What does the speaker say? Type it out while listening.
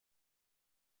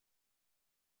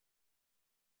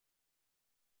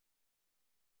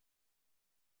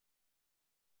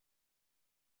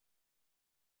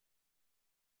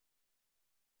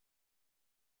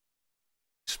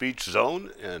speech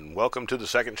zone, and welcome to the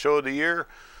second show of the year.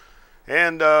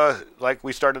 And like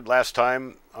we started last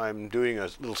time, I'm doing a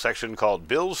little section called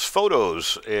Bill's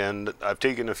Photos, and I've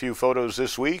taken a few photos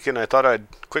this week, and I thought I'd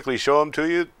quickly show them to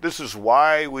you. This is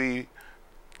why we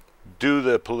do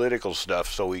the political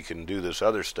stuff, so we can do this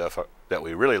other stuff that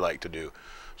we really like to do.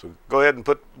 So go ahead and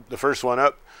put the first one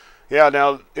up. Yeah,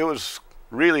 now it was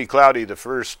really cloudy the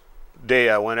first day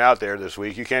I went out there this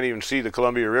week. You can't even see the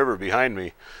Columbia River behind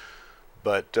me.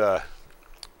 But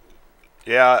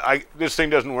yeah, this thing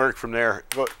doesn't work from there.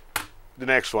 Go the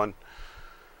next one.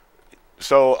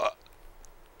 So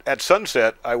at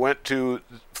sunset, I went to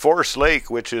Forest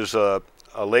Lake, which is a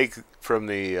lake from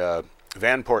the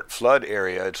Vanport flood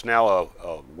area. It's now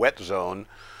a wet zone,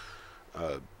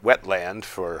 wetland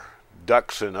for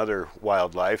ducks and other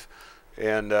wildlife.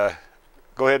 And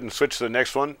go ahead and switch to the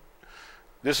next one.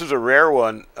 This is a rare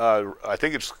one. I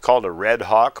think it's called a red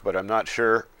hawk, but I'm not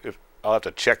sure. I'll have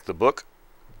to check the book.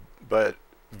 But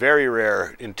very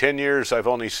rare. In 10 years, I've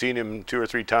only seen him 2 or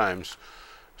 3 times.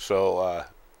 So,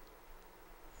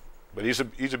 but he's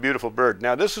a beautiful bird.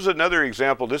 Now, this is another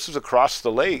example. This is across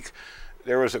the lake.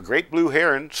 There was a great blue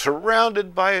heron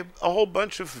surrounded by a whole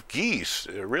bunch of geese.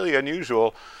 Really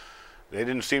unusual. They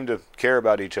didn't seem to care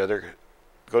about each other.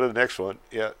 Go to the next one.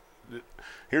 Yeah.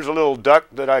 Here's a little duck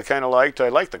that I kind of liked. I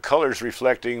like the colors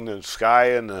reflecting the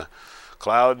sky and the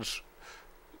clouds.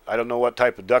 I don't know what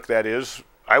type of duck that is.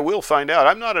 I will find out.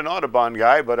 I'm not an Audubon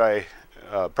guy, but I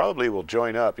probably will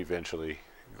join up eventually.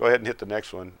 Go ahead and hit the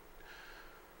next one.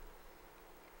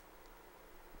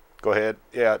 Go ahead.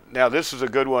 Yeah, now this is a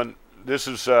good one. This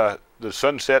is, the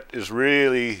sunset is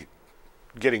really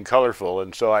getting colorful,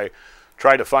 and so I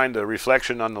try to find the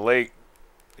reflection on the lake,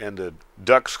 and the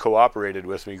ducks cooperated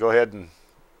with me. Go ahead and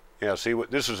see what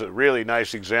this is. A really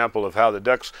nice example of how the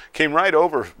ducks came right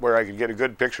over where I could get a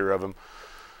good picture of them.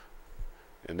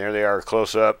 And there they are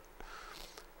close up.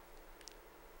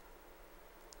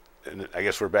 And I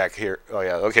guess we're back here. Oh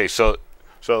yeah, okay, so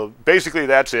basically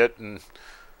that's it. And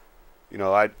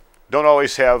I don't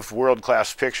always have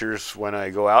world-class pictures when I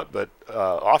go out, but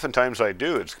oftentimes I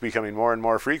do. It's becoming more and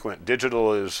more frequent.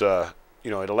 Digital is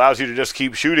it allows you to just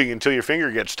keep shooting until your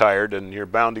finger gets tired, and you're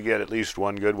bound to get at least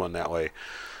one good one that way.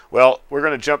 Well, we're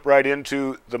going to jump right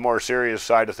into the more serious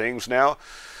side of things now.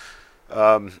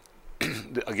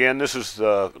 Again, this is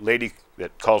the lady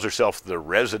that calls herself the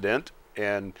Resident,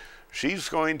 and she's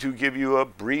going to give you a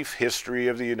brief history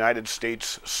of the United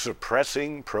States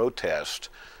suppressing protest.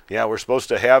 Yeah, we're supposed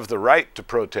to have the right to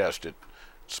protest. It's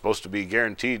supposed to be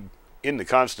guaranteed in the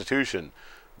Constitution,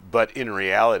 but in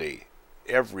reality,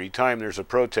 every time there's a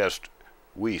protest,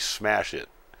 we smash it.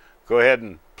 Go ahead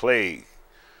and play.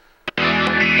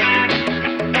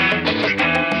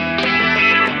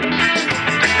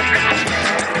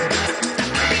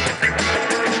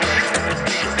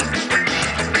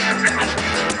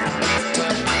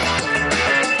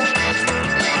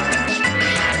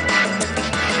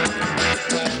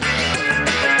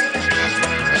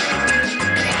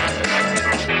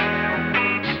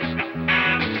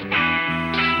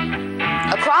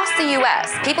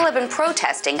 People have been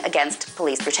protesting against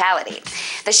police brutality.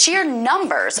 The sheer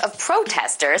numbers of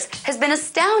protesters has been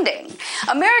astounding.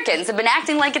 Americans have been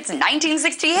acting like it's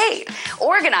 1968,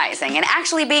 organizing and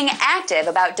actually being active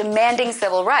about demanding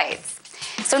civil rights.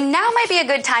 So now might be a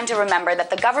good time to remember that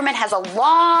the government has a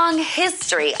long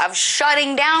history of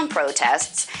shutting down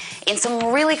protests in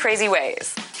some really crazy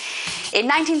ways. In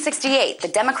 1968, the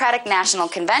Democratic National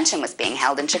Convention was being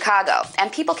held in Chicago, and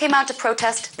people came out to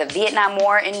protest the Vietnam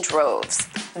War in droves.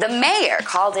 The mayor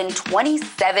called in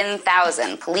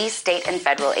 27,000 police, state, and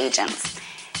federal agents.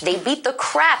 They beat the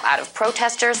crap out of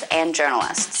protesters and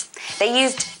journalists. They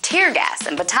used tear gas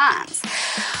and batons.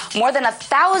 More than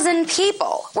 1,000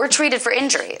 people were treated for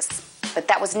injuries. But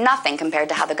that was nothing compared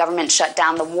to how the government shut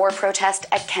down the war protest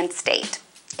at Kent State.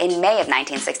 In May of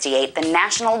 1968, the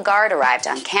National Guard arrived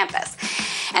on campus,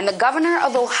 and the governor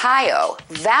of Ohio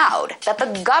vowed that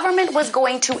the government was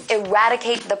going to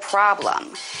eradicate the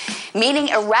problem, meaning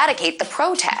eradicate the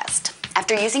protest.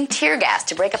 After using tear gas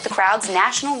to break up the crowds,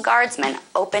 National Guardsmen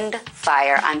opened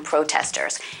fire on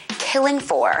protesters, killing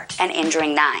 4 and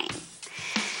injuring 9.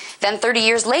 Then 30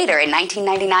 years later, in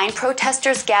 1999,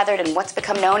 protesters gathered in what's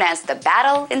become known as the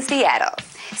Battle in Seattle.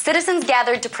 Citizens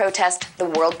gathered to protest the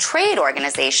World Trade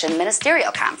Organization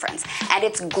Ministerial Conference and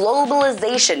its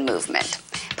globalization movement.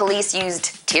 Police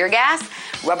used tear gas,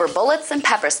 rubber bullets, and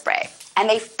pepper spray. And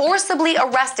they forcibly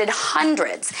arrested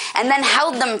hundreds and then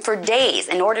held them for days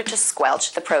in order to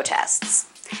squelch the protests.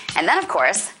 And then, of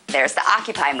course, there's the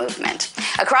Occupy movement.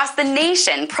 Across the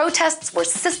nation, protests were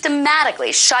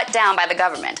systematically shut down by the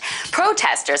government.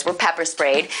 Protesters were pepper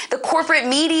sprayed. The corporate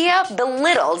media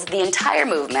belittled the entire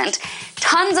movement.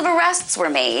 Tons of arrests were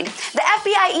made. The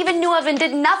FBI even knew of and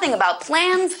did nothing about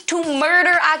plans to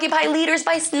murder Occupy leaders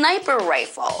by sniper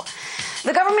rifle.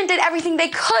 The government did everything they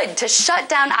could to shut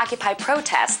down Occupy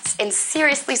protests in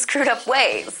seriously screwed up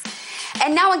ways.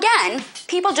 And now again,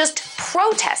 people just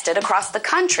protested across the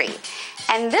country.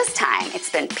 And this time,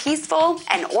 it's been peaceful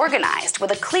and organized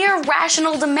with a clear,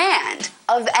 rational demand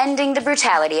of ending the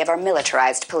brutality of our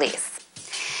militarized police.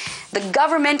 The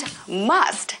government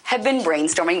must have been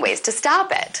brainstorming ways to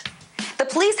stop it. The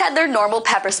police had their normal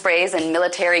pepper sprays and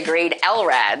military-grade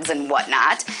LRADs and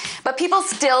whatnot, but people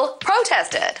still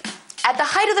protested. At the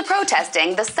height of the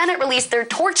protesting, the Senate released their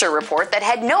torture report that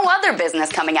had no other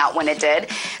business coming out when it did,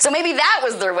 so maybe that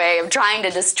was their way of trying to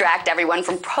distract everyone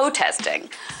from protesting.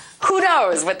 Who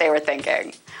knows what they were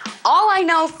thinking? All I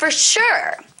know for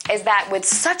sure is that with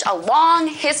such a long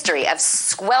history of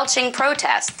squelching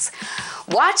protests,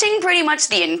 watching pretty much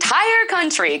the entire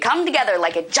country come together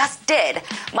like it just did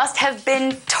must have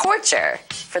been torture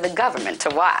for the government to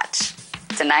watch.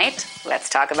 Tonight, let's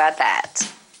talk about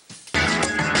that.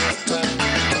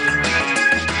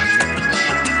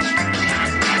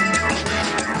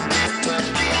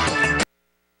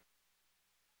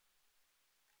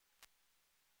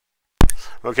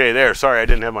 Okay, there. Sorry, I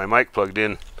didn't have my mic plugged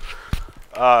in.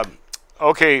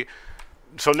 Okay,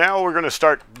 so now we're going to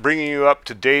start bringing you up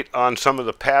to date on some of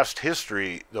the past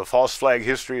history, the false flag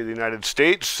history of the United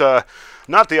States.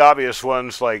 Not the obvious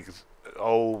ones like,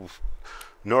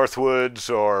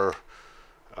 Northwoods or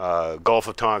Gulf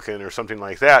of Tonkin or something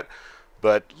like that.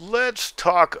 But let's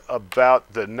talk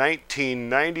about the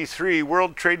 1993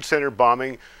 World Trade Center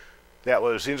bombing that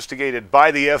was instigated by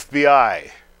the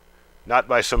FBI. Not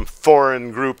by some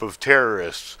foreign group of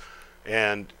terrorists.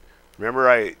 And remember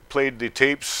I played the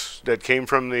tapes that came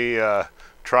from the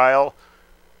trial?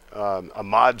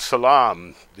 Ahmad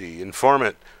Salem, the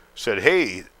informant, said,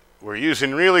 "Hey, we're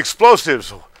using real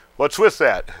explosives. What's with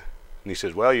that?" And he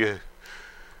says, "Well, you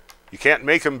can't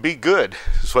make them be good,"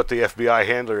 is what the FBI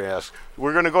handler asked.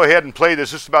 We're going to go ahead and play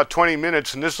this. This is about 20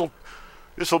 minutes, and this will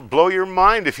blow your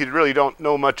mind if you really don't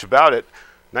know much about it.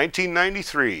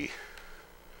 1993.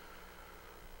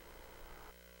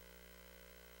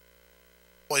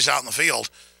 Always out in the field.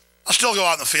 I still go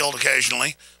out in the field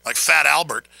occasionally, like Fat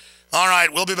Albert. All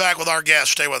right, we'll be back with our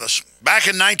guest. Stay with us. Back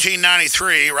in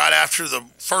 1993, right after the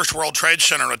first World Trade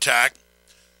Center attack,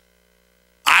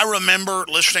 I remember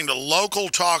listening to local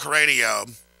talk radio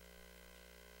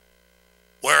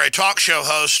where a talk show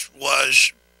host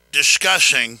was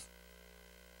discussing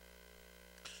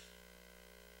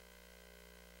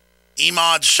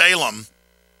Ahmad Salem,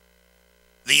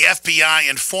 the FBI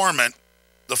informant,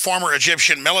 the former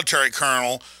Egyptian military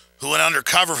colonel who went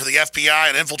undercover for the FBI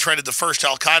and infiltrated the first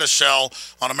al-Qaeda cell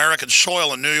on American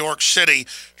soil in New York City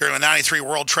during the 93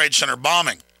 World Trade Center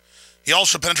bombing. He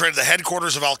also penetrated the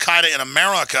headquarters of al-Qaeda in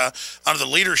America under the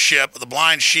leadership of the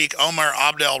blind sheikh Omar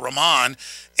Abdel Rahman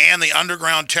and the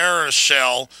underground terrorist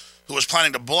cell who was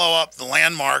planning to blow up the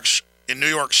landmarks in New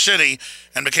York City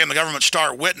and became the government's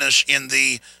star witness in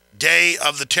the Day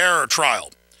of the Terror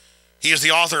trial. He is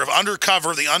the author of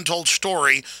Undercover, The Untold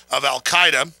Story of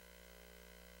Al-Qaeda,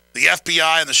 the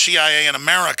FBI, and the CIA in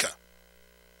America.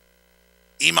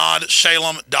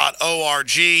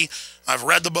 ahmadsalem.org. I've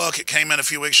read the book. It came in a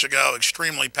few weeks ago.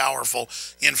 Extremely powerful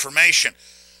information.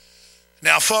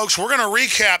 Now, folks, we're going to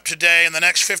recap today in the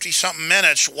next 50-something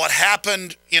minutes what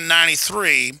happened in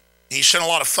 93. He sent a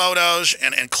lot of photos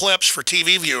and clips for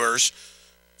TV viewers.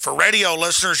 For radio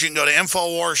listeners, you can go to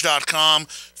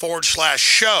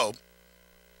infowars.com/show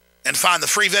and find the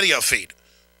free video feed.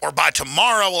 Or by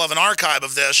tomorrow, we'll have an archive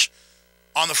of this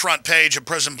on the front page of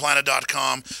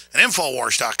prisonplanet.com and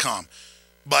infowars.com.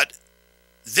 But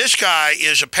this guy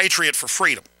is a patriot for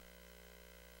freedom.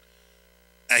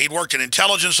 He'd worked in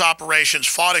intelligence operations,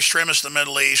 fought extremists in the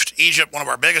Middle East. Egypt, one of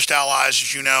our biggest allies,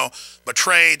 as you know,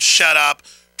 betrayed, set up,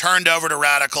 turned over to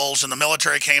radicals, and the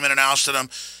military came in and ousted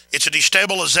them. It's a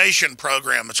destabilization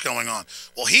program that's going on.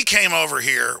 Well, he came over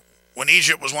here when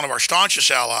Egypt was one of our staunchest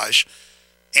allies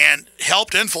and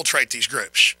helped infiltrate these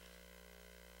groups.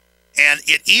 And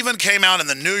it even came out in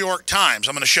the New York Times.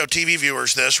 I'm going to show TV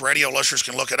viewers this. Radio listeners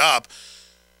can look it up.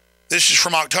 This is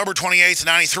from October 28th,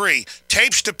 93.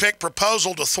 Tapes depict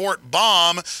proposal to thwart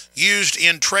bomb used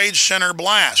in Trade Center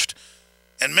blast.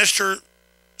 And Mr.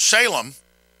 Salem,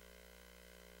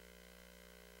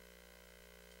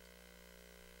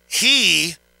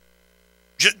 he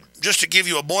just to give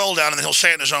you a boil down, and then he'll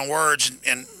say it in his own words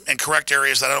and correct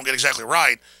areas that I don't get exactly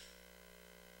right.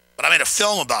 But I made a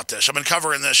film about this. I've been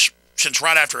covering this since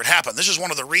right after it happened. This is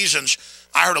one of the reasons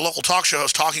I heard a local talk show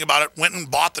host talking about it, went and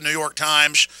bought the New York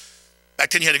Times.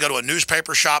 Back then you had to go to a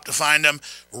newspaper shop to find them.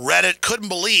 Read it, couldn't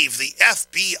believe the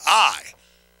FBI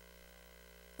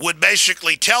would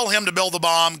basically tell him to build the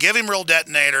bomb, give him real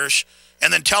detonators,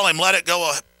 and then tell him let it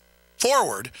go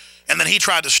forward, and then he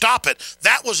tried to stop it.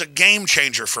 That was a game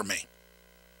changer for me.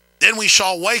 Then we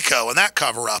saw Waco and that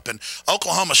cover-up, and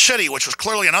Oklahoma City, which was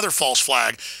clearly another false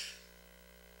flag.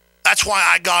 That's why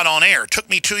I got on air. It took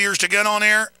me 2 years to get on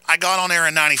air. I got on air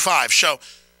in 95. So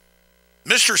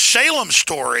Mr. Salem's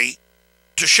story,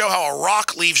 to show how a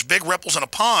rock leaves big ripples in a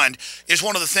pond, is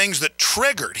one of the things that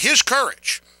triggered his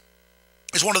courage,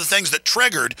 is one of the things that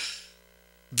triggered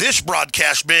this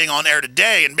broadcast being on air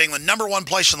today and being the #1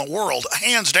 place in the world,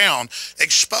 hands down,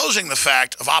 exposing the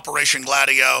fact of Operation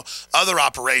Gladio, other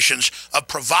operations of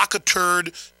provocateur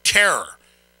terror,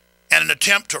 and an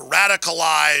attempt to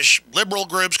radicalize liberal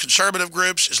groups, conservative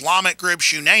groups, Islamic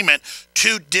groups, you name it,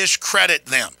 to discredit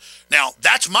them. Now,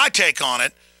 that's my take on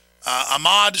it.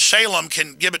 Ahmad Salem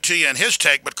can give it to you in his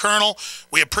take, but Colonel,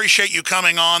 we appreciate you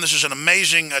coming on. This is an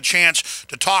amazing chance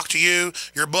to talk to you.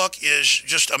 Your book is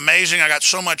just amazing. I got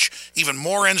so much even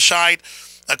more insight.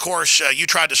 Of course, you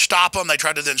tried to stop them. They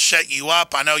tried to then set you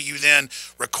up. I know you then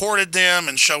recorded them,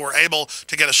 and so were able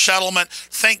to get a settlement.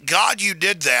 Thank God you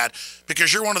did that,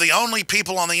 because you're one of the only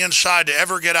people on the inside to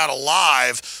ever get out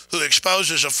alive who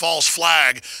exposes a false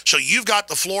flag. So you've got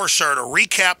the floor, sir, to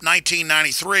recap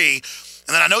 1993.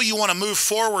 And then I know you want to move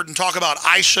forward and talk about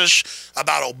ISIS,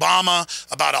 about Obama,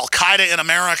 about Al-Qaeda in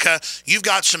America. You've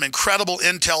got some incredible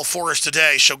intel for us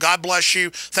today. So God bless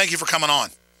you. Thank you for coming on.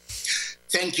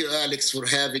 Thank you, Alex, for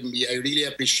having me. I really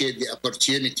appreciate the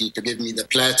opportunity to give me the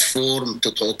platform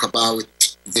to talk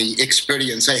about the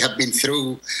experience I have been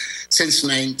through since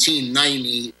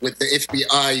 1990 with the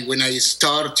FBI when I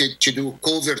started to do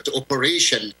covert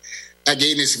operation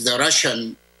against the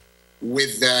Russian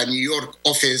with the New York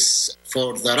office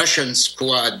for the Russian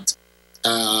squad.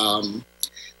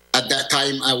 At that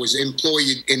time, I was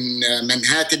employed in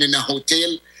Manhattan in a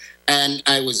hotel, and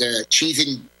I was a chief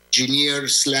engineer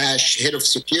 / head of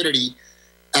security.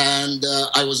 And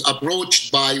I was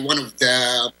approached by one of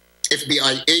the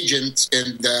FBI agents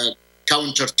in the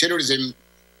counterterrorism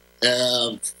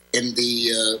in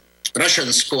the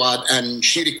Russian squad, and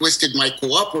she requested my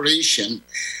cooperation.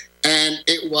 And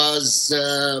it was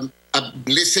a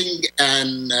blessing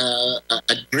and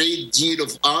a great deal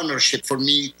of ownership for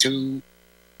me to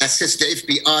assist the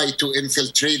FBI to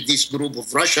infiltrate this group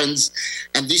of Russians.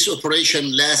 And this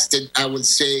operation lasted, I would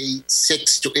say,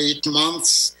 6 to 8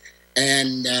 months.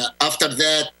 And after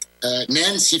that,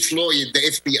 Nancy Floyd, the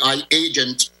FBI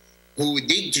agent who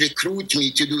did recruit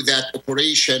me to do that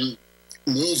operation,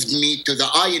 moved me to the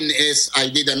INS. I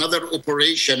did another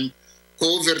operation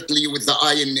covertly with the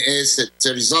INS. It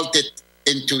resulted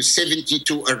into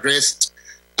 72 arrests,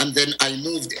 and then I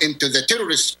moved into the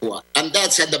terrorist squad. And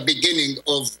that's at the beginning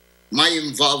of my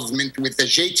involvement with the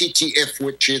JTTF,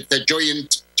 which is the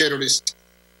Joint Terrorist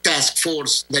Task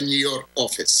Force, the New York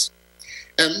office.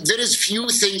 There is few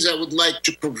things I would like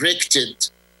to correct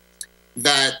it,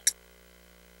 that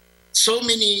so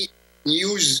many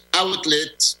news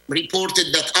outlets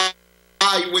reported that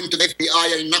I went to the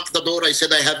FBI, I knocked the door, I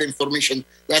said I have information.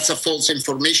 That's a false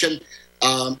information.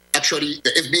 Actually,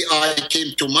 the FBI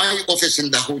came to my office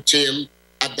in the hotel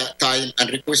at that time and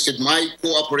requested my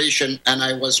cooperation, and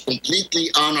I was completely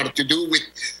honored to do it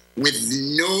with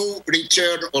no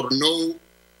return or no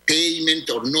payment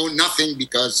or no nothing,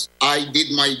 because I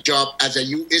did my job as a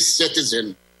U.S.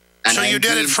 citizen. And so you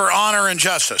did it for honor and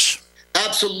justice?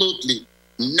 Absolutely.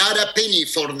 Not a penny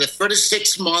for the first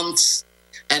 6 months,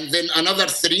 and then another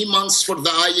 3 months for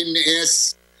the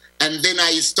INS. And then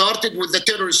I started with the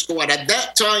terror squad. At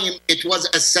that time, it was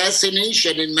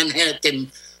assassination in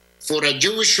Manhattan for a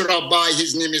Jewish rabbi.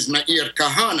 His name is Meir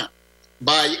Kahane,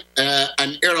 by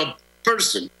an Arab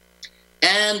person.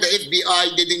 And the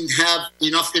FBI didn't have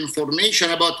enough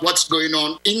information about what's going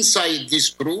on inside this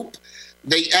group.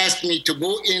 They asked me to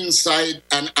go inside,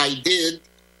 and I did.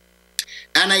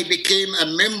 And I became a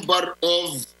member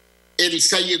of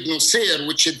s08e02,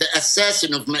 which is the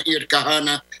assassin of Meir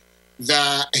Kahane,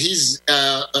 his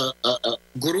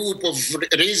group of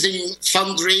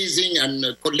fundraising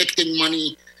and collecting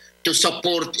money to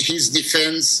support his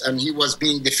defense. And he was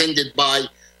being defended by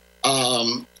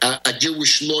a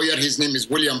Jewish lawyer. His name is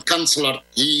William Kunstler.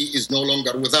 He is no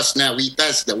longer with us now. He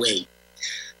passed away.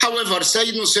 However,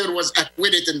 s08e02 was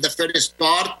acquitted in the first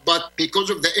part, but because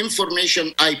of the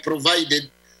information I provided,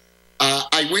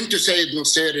 I went to Sayyid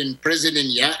Nusayr in prison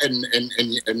in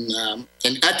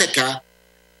Attica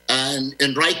and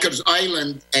in Rikers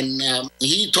Island, and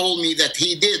he told me that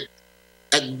he did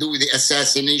do the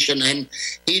assassination, and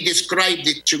he described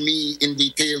it to me in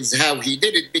details how he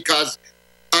did it, because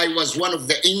I was one of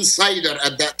the insider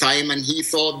at that time, and he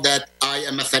thought that I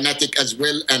am a fanatic as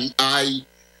well, and I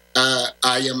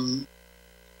am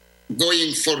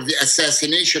going for the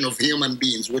assassination of human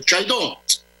beings, which I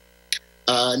don't.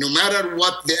 No matter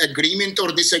what the agreement or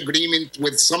disagreement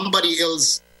with somebody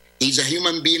else, he's a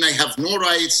human being. I have no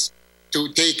rights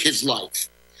to take his life.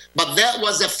 But that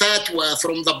was a fatwa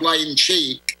from the blind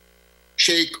sheikh,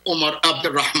 Sheikh Omar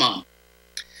Abdurrahman.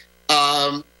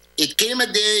 It came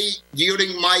a day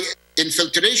during my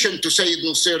infiltration to Sayyid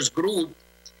Nusayr's group.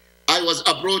 I was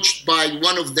approached by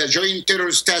one of the Joint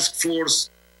Terrorist Task Force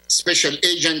Special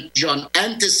Agent John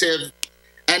Antisev,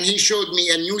 and he showed me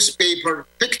a newspaper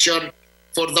picture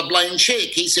for the blind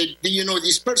sheikh. He said, "Do you know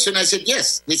this person?" I said,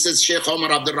 "Yes, this is Sheikh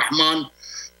Omar Abdurrahman,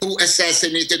 who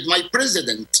assassinated my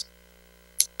president,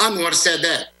 Anwar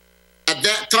Sadat." At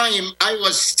that time, I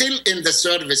was still in the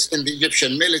service in the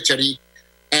Egyptian military,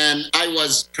 and I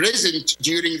was present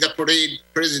during the parade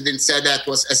President Sadat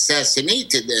was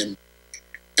assassinated in.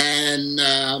 And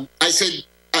I said,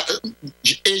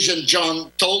 Agent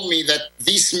John told me that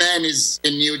this man is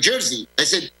in New Jersey. I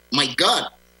said, "My God,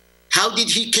 how did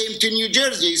he came to New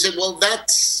Jersey?" He said, "Well,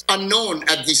 that's unknown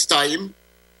at this time,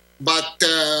 but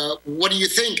what do you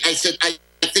think?" I said, I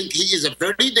think he is a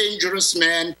very dangerous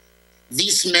man.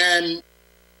 This man,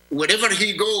 wherever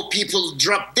he go, people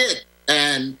drop dead,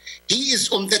 and he is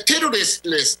on the terrorist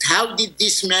list. How did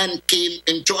this man came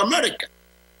into America?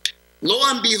 Lo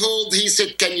and behold, he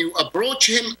said, "Can you approach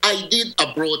him?" I did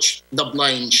approach the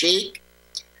blind sheikh,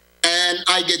 and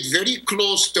I get very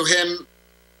close to him,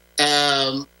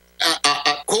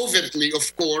 covertly, of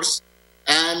course.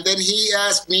 And then he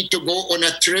asked me to go on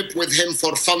a trip with him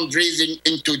for fundraising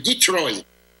into Detroit.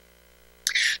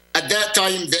 At that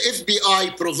time, the FBI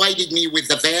provided me with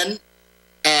a van.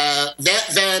 That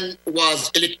van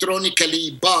was electronically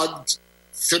bugged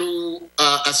through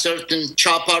a certain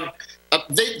chopper.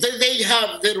 They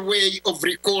have their way of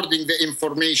recording the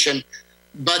information.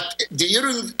 But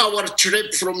during our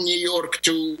trip from New York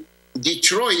to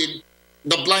Detroit,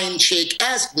 the blind sheikh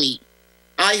asked me,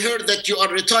 "I heard that you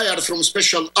are retired from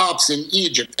special ops in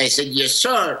Egypt." I said, "Yes,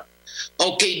 sir."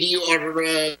 "Okay, do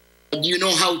you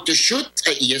know how to shoot?"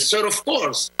 "Yes, sir, of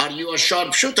course." "Are you a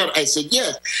sharpshooter?" I said,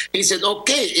 "Yes." He said,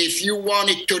 "Okay, if you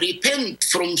wanted to repent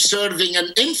from serving an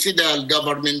infidel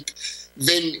government,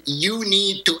 then you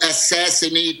need to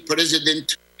assassinate President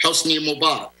Hosni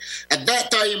Mubarak." At that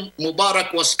time, Mubarak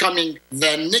was coming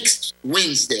the next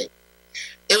Wednesday.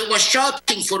 It was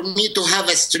shocking for me to have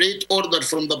a straight order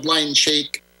from the blind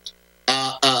sheikh,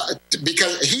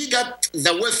 because he got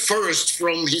the whiff first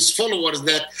from his followers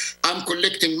that I'm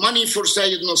collecting money for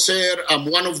Sayyid Nusayr. I'm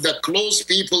one of the close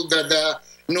people, the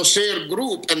Nusayr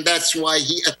group, and that's why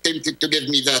he attempted to give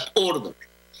me that order.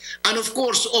 And of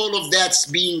course, all of that's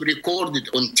being recorded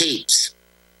on tapes.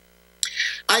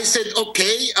 I said,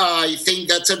 "Okay, I think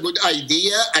that's a good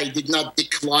idea." I did not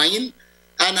decline.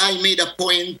 And I made a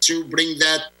point to bring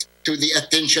that to the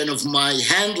attention of my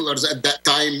handlers at that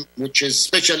time, which is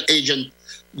Special Agent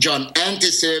John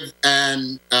Antisev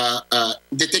and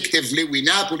Detective Louis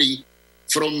Napoli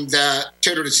from the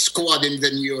terrorist squad in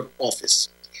the New York office.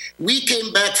 We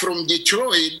came back from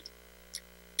Detroit,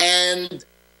 and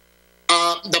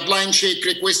the blind sheikh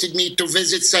requested me to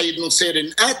visit Sayyid Nusayr in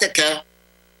Attica.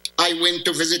 I went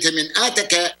to visit him in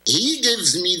Attica. He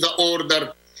gives me the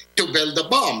order to build a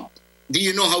bomb. "Do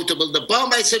you know how to build a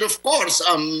bomb?" I said, "Of course,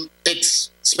 I'm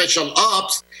ex-special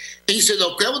ops." He said,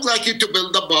 "Okay, I would like you to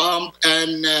build a bomb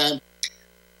and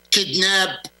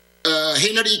kidnap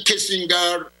Henry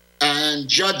Kissinger and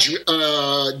Judge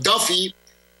Duffy,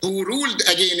 who ruled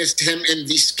against him in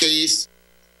this case.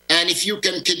 And if you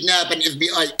can kidnap an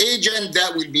FBI agent,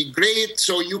 that will be great,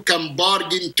 so you can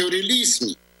bargain to release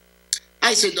me."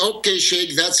 I said, "Okay,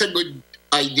 Sheikh, that's a good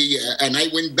idea." And I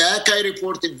went back, I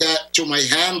reported that to my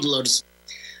handlers.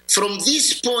 From this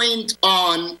point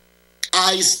on,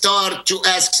 I start to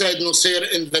ask Sayyid Nusayr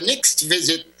in the next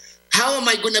visit, "How am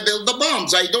I going to build the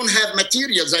bombs? I don't have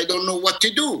materials. I don't know what to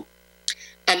do."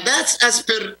 And that's as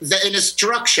per the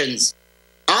instructions.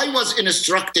 I was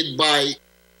instructed by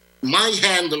my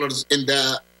handlers in the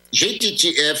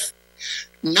JTTF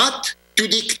not to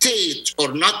dictate or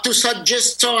not to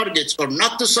suggest targets or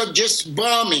not to suggest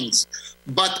bombings,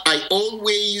 but I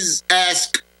always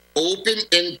ask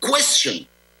open-end question.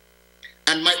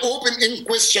 And my open-end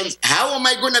questions, how am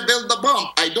I going to build the bomb?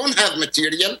 I don't have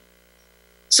material.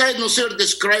 Syed Nasser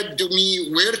described to me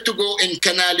where to go in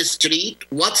Canal Street,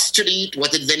 what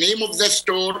is the name of the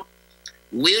store,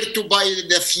 where to buy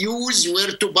the fuse,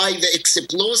 where to buy the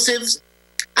explosives.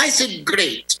 I said,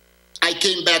 great. I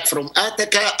came back from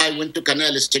Attica. I went to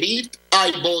Canal Street.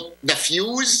 I bought the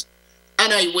fuse,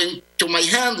 and I went to my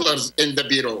handlers in the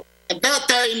bureau. At that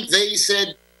time, they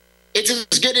said, it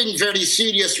is getting very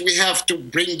serious. We have to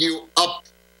bring you up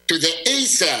to the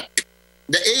ASAC.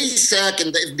 The ASAC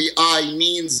in the FBI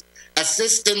means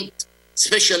Assistant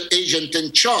Special Agent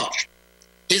in Charge.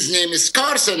 His name is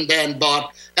Carson Danbar,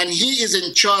 and he is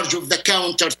in charge of the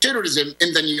counterterrorism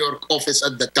in the New York office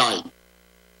at the time.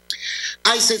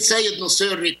 I said, Syed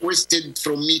Nasser requested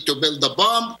from me to build a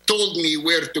bomb, told me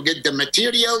where to get the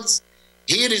materials.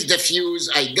 Here is the fuse.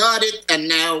 I got it, and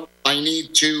now I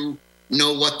need to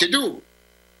know what to do.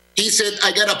 He said,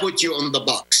 I got to put you on the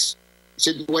box. I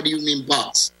said, what do you mean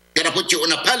box? Got to put you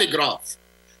on a polygraph.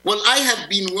 Well, I have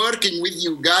been working with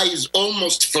you guys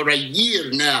almost for a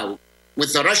year now,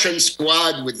 with the Russian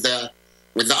squad, with the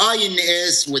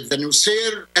INS, with the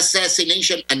Nasser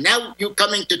assassination, and now you're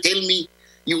coming to tell me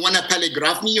you want to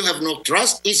polygraph me, you have no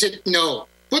trust? He said, no,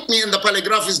 put me in the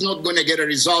polygraph is not going to get a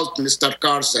result, Mr.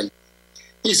 Carson.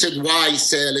 He said, why,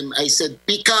 Salem? I said,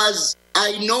 because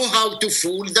I know how to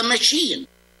fool the machine.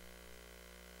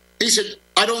 He said,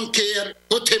 I don't care,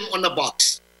 put him on a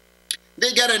box.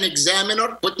 They got an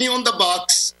examiner, put me on the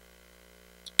box,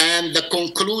 and the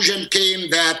conclusion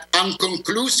came that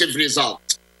unconclusive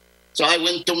result. So I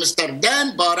went to Mr.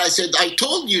 Danbar, I said, I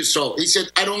told you so. He said,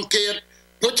 I don't care,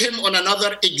 put him on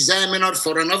another examiner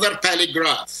for another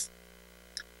polygraph.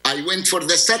 I went for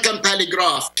the second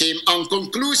polygraph, came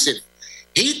unconclusive.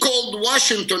 He called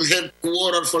Washington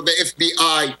headquarters for the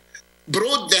FBI,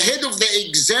 brought the head of the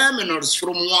examiners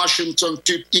from Washington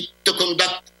to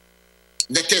conduct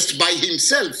the test by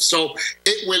himself. So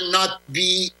it will not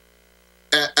be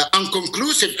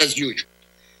unconclusive as usual.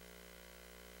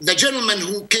 The gentleman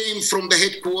who came from the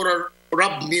headquarters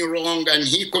rubbed me wrong, and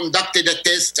he conducted a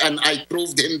test, and I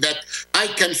proved him that I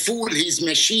can fool his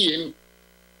machine.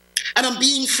 And I'm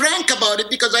being frank about it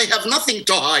because I have nothing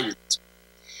to hide.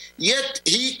 Yet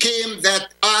he came that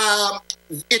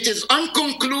it is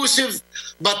unconclusive,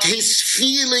 but his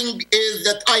feeling is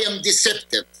that I am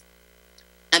deceptive.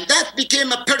 And that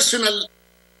became a personal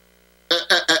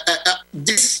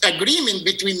disagreement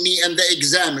between me and the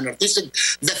examiner. This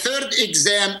is the third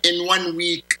exam in 1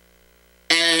 week,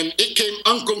 and it came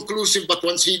unconclusive, but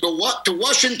once he go to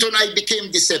Washington, I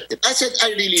became deceptive. I said,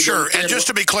 I really Sure, don't care. and just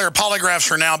to be clear, polygraphs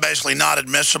are now basically not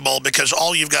admissible because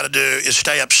all you've got to do is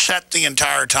stay upset the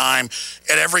entire time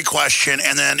at every question,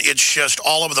 and then it's just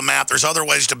all over the map. There's other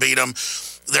ways to beat them.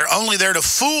 They're only there to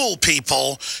fool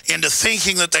people into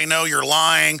thinking that they know you're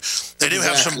lying. They do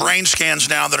have some brain scans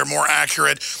now that are more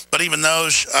accurate, but even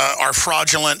those are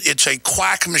fraudulent. It's a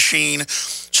quack machine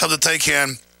so that they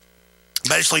can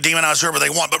basically demonize whoever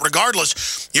they want. But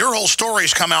regardless, your whole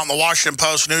story's come out in the Washington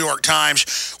Post, New York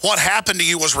Times. What happened to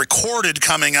you was recorded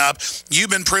coming up. You've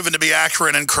been proven to be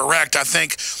accurate and correct. I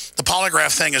think the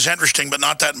polygraph thing is interesting, but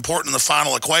not that important in the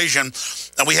final equation.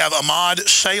 And we have Ahmad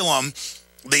Salem,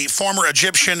 the former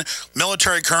Egyptian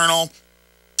military colonel,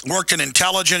 worked in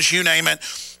intelligence, you name it,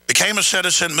 became a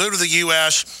citizen, moved to the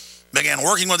U.S., began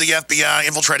working with the FBI,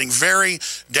 infiltrating very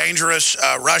dangerous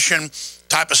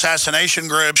Russian-type assassination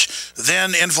groups,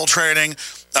 then infiltrating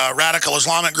radical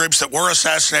Islamic groups that were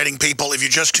assassinating people. If you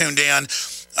just tuned in,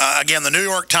 again, the New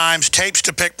York Times, tapes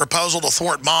depict proposal to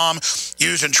thwart bomb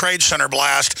used in Trade Center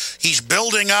blast. He's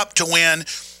building up to win.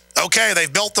 Okay,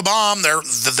 they've built the bomb.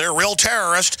 They're real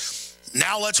terrorists.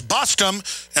 Now let's bust them,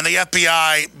 and the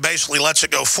FBI basically lets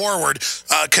it go forward.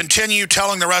 Continue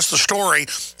telling the rest of the story.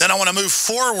 Then I want to move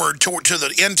forward to the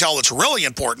intel that's really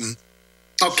important.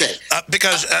 Okay.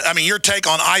 Because, I mean, your take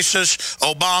on ISIS,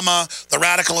 Obama, the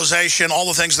radicalization, all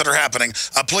the things that are happening.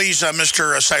 Please,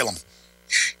 Mr. Salem.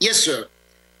 Yes, sir.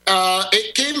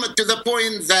 It came to the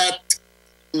point that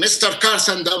Mr.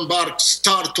 Carson Dunbar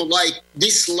started to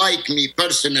dislike me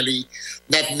personally,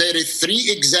 that there is 3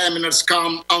 examiners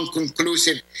come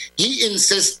unconclusive. He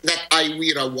insists that I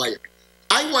wear a wire.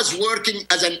 I was working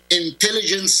as an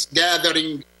intelligence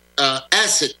gathering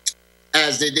asset,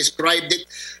 as they described it,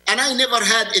 and I never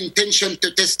had intention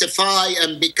to testify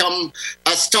and become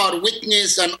a star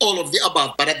witness and all of the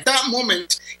above. But at that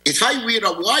moment, if I wear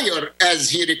a wire, as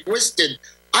he requested,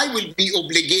 I will be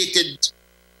obligated,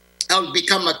 I'll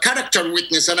become a character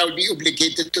witness, and I'll be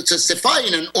obligated to testify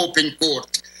in an open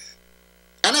court.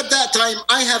 And at that time,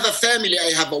 I have a family,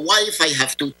 I have a wife, I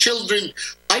have 2 children.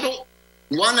 I don't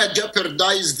want to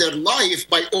jeopardize their life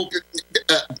by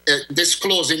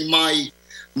disclosing my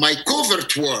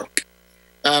covert work.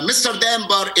 Mr.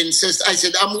 Dunbar insists. I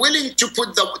said, I'm willing to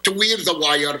wear the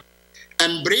wire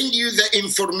and bring you the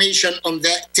information on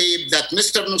that tape that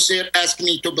Mr. Nusayr asked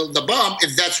me to build the bomb,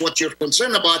 if that's what you're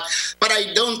concerned about, but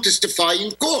I don't testify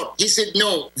in court. He said,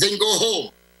 no, then go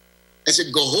home. I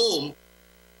said, go home?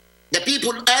 The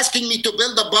people asking me to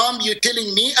build a bomb, you're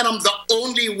telling me, and I'm the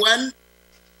only one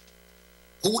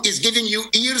who is giving you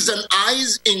ears and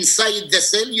eyes inside the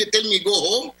cell, you tell me go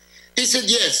home? He said,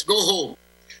 yes, go home.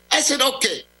 I said,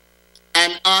 okay.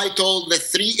 And I told the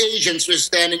three agents who were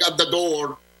standing at the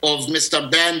door of Mr.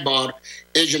 Dunbar,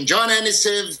 Agent John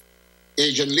Anisev,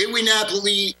 Agent Louis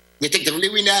Napoli, Detective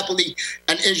Louis Napoli,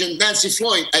 and Agent Nancy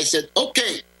Floyd. I said,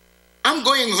 okay, I'm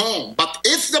going home, but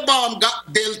if the bomb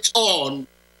got built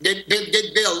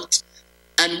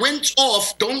and went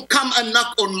off, don't come and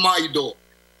knock on my door.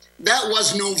 That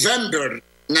was November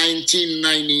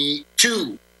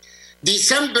 1992.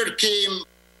 December came,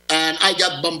 and I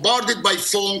got bombarded by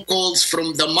phone calls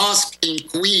from the mosque in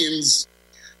Queens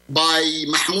by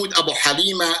Mahmoud Abu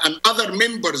Halima and other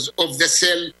members of the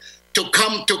cell to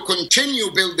come to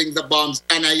continue building the bombs.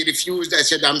 And I refused. I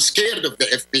said, I'm scared of the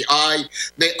FBI.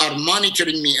 They are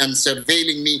monitoring me and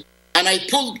surveilling me. And I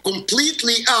pulled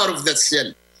completely out of the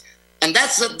cell. And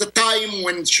that's at the time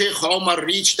when Sheikh Omar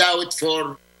reached out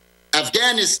for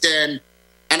Afghanistan.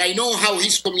 And I know how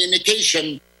his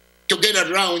communication to get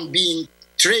around being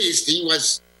traced. He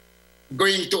was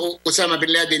going to Osama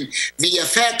bin Laden via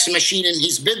fax machine in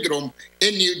his bedroom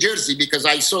in New Jersey, because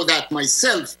I saw that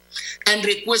myself, and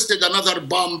requested another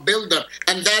bomb builder.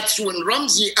 And that's when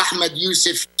Ramzi Ahmad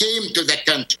Yusuf came to the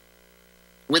country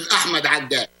with Ahmad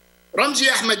Addad. Ramzi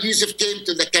Ahmad Yusuf came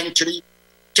to the country,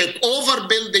 took over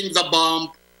building the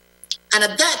bomb. And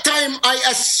at that time, I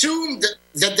assumed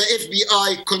that the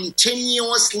FBI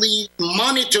continuously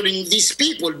monitoring these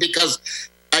people, because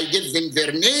I give them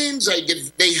their names,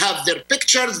 they have their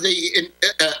pictures, they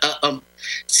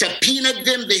subpoenaed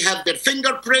them, they have their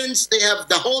fingerprints, they have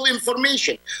the whole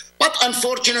information. But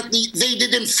unfortunately, they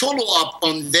didn't follow up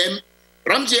on them.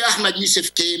 Ramzi Ahmad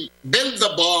Yusuf came, built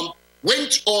the bomb,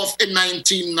 went off in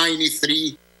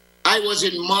 1993. I was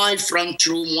in my front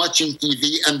room watching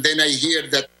TV, and then I hear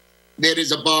that there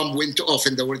is a bomb went off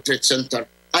in the World Trade Center.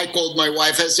 I called my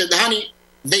wife. I said, honey,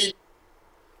 they...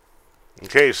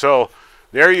 Okay, so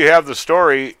there you have the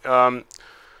story. The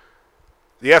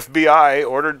FBI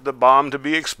ordered the bomb to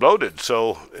be exploded.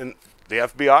 So the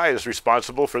FBI is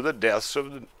responsible for the deaths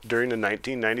during the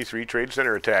 1993 Trade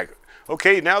Center attack.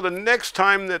 Okay, now the next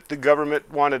time that the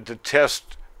government wanted to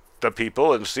test the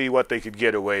people and see what they could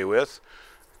get away with,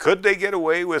 could they get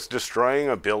away with destroying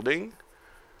a building?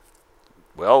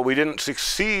 Well, we didn't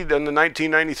succeed in the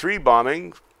 1993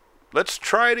 bombing. Let's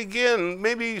try it again.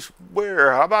 Maybe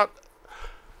where? How about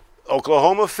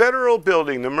Oklahoma Federal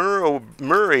Building, the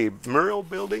Murray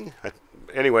Building?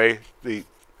 Anyway, the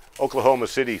Oklahoma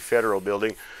City Federal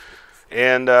Building.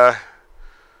 And,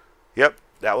 yep,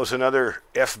 that was another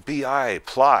FBI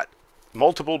plot.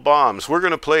 Multiple bombs. We're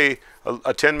going to play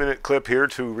a 10-minute clip here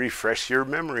to refresh your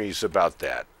memories about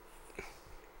that.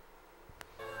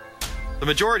 The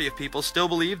majority of people still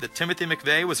believe that Timothy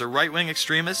McVeigh was a right-wing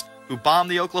extremist who bombed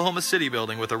the Oklahoma City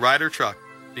building with a Ryder truck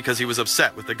because he was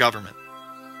upset with the government.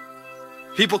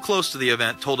 People close to the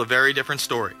event told a very different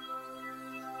story.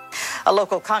 A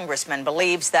local congressman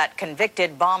believes that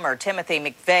convicted bomber Timothy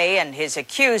McVeigh and his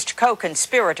accused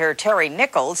co-conspirator Terry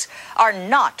Nichols are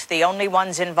not the only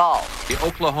ones involved. The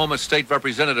Oklahoma State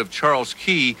Representative Charles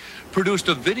Key produced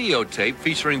a videotape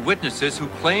featuring witnesses who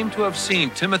claim to have seen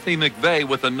Timothy McVeigh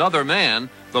with another man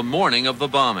the morning of the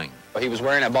bombing. He was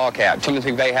wearing a ball cap.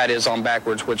 Timothy McVeigh had his on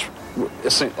backwards, which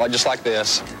just like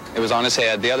this. It was on his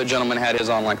head. The other gentleman had his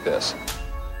on like this.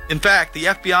 In fact, the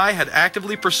FBI had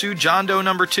actively pursued John Doe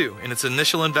No. 2 in its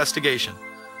initial investigation,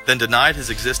 then denied his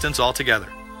existence altogether.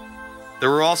 There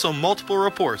were also multiple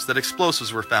reports that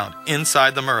explosives were found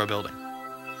inside the Murrah building.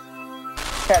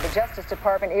 The Justice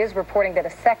Department is reporting that a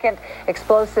second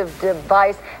explosive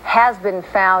device has been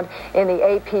found in the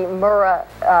AP Murrah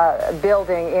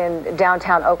building in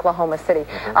downtown Oklahoma City.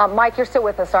 Mike, you're still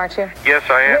with us, aren't you? Yes,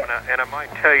 I am. And I might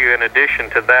tell you in addition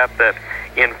to that,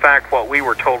 in fact, what we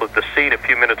were told at the scene a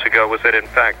few minutes ago was that, in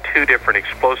fact, 2 different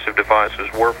explosive devices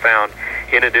were found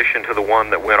in addition to the one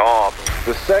that went off.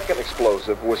 The second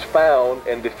explosive was found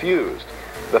and diffused.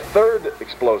 The third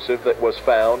explosive that was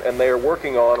found, and they are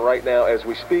working on right now as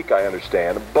we speak, I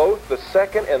understand, both the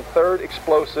second and third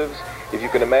explosives, if you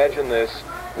can imagine this,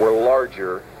 were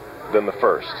larger than the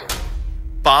first.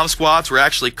 Bomb squads were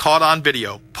actually caught on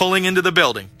video pulling into the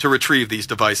building to retrieve these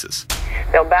devices.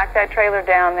 They'll back that trailer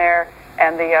down there,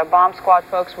 and the bomb squad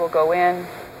folks will go in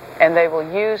and they will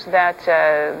use that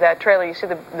trailer. You see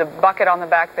the bucket on the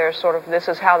back there, sort of, this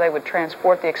is how they would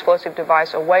transport the explosive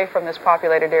device away from this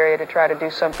populated area to try to do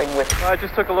something with it. I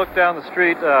just took a look down the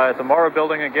street at the Morrow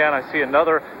building again. I see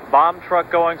another bomb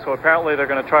truck going, so apparently they're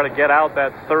going to try to get out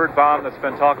that third bomb that's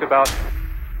been talked about.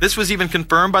 This was even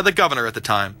confirmed by the governor at the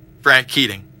time, Frank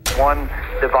Keating. One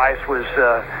device was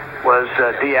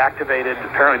deactivated.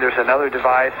 Apparently there's another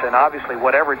device, and obviously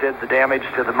whatever did the damage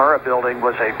to the Murrah building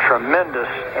was a tremendous,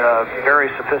 very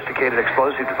sophisticated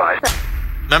explosive device.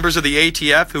 Members of the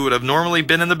ATF who would have normally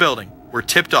been in the building were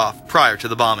tipped off prior to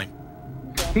the bombing.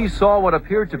 He saw what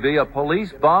appeared to be a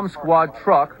police bomb squad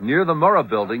truck near the Murrah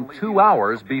building 2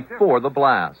 hours before the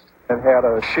blast. It had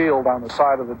a shield on the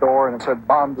side of the door, and it said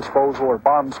bomb disposal or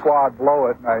bomb squad below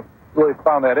it, and I really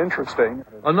found that interesting.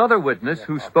 Another witness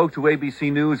who spoke to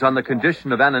ABC News on the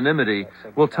condition of anonymity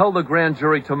will tell the grand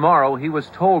jury tomorrow he was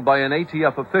told by an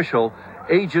ATF official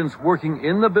agents working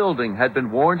in the building had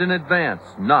been warned in advance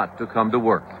not to come to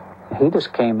work. He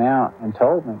just came out and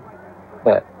told me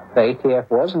that the ATF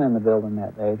wasn't in the building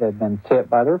that day. They'd been tipped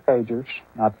by their pagers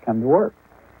not to come to work,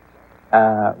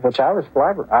 which I was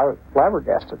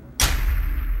flabbergasted.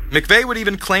 McVeigh would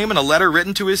even claim in a letter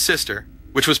written to his sister,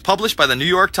 which was published by the New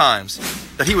York Times,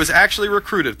 that he was actually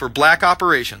recruited for black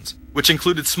operations, which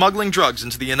included smuggling drugs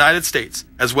into the United States,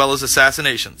 as well as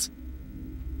assassinations.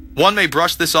 One may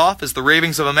brush this off as the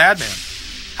ravings of a madman.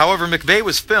 However, McVeigh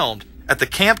was filmed at the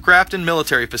Camp Grafton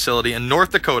military facility in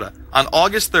North Dakota on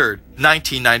August 3,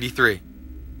 1993.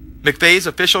 McVeigh's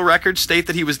official records state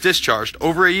that he was discharged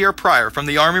over a year prior from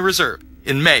the Army Reserve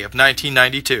in May of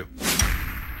 1992.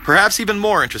 Perhaps even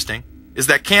more interesting is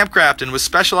that Camp Grafton was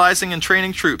specializing in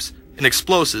training troops in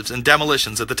explosives and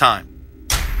demolitions at the time.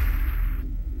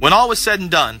 When all was said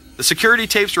and done, the security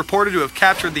tapes reported to have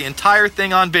captured the entire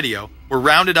thing on video were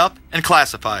rounded up and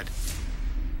classified.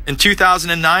 In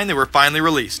 2009, they were finally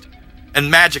released, and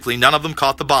magically none of them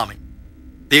caught the bombing.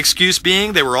 The excuse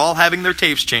being they were all having their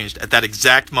tapes changed at that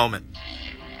exact moment.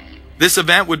 This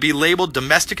event would be labeled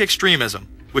domestic extremism,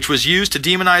 which was used to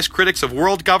demonize critics of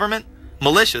world government,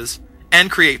 militias, and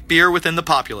create fear within the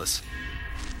populace.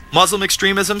 Muslim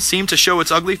extremism seemed to show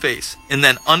its ugly face in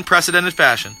then unprecedented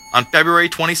fashion on February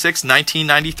 26,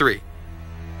 1993.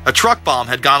 A truck bomb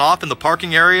had gone off in the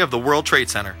parking area of the World Trade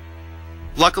Center.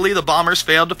 Luckily, the bombers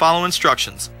failed to follow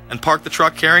instructions and parked the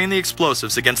truck carrying the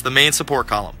explosives against the main support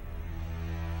column.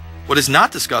 What is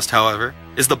not discussed, however,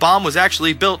 is the bomb was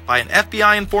actually built by an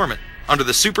FBI informant under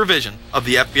the supervision of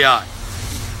the FBI.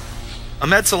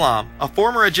 Ahmed Salem, a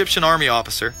former Egyptian army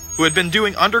officer who had been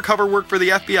doing undercover work for the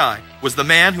FBI, was the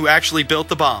man who actually built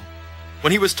the bomb.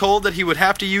 When he was told that he would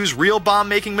have to use real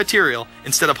bomb-making material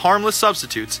instead of harmless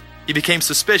substitutes, he became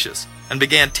suspicious and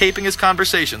began taping his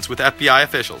conversations with FBI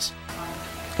officials.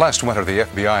 Last winter, the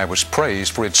FBI was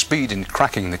praised for its speed in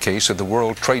cracking the case of the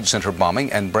World Trade Center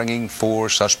bombing and bringing 4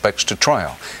 suspects to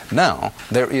trial. Now,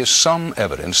 there is some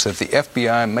evidence that the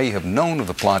FBI may have known of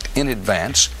the plot in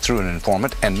advance through an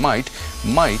informant and might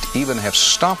even have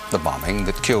stopped the bombing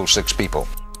that killed 6 people.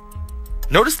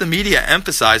 Notice the media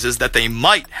emphasizes that they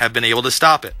might have been able to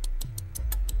stop it.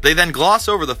 They then gloss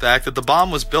over the fact that the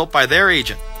bomb was built by their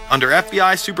agent under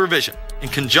FBI supervision in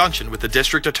conjunction with the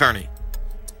district attorney.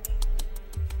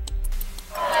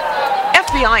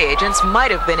 FBI agents might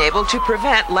have been able to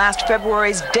prevent last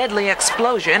February's deadly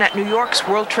explosion at New York's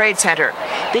World Trade Center.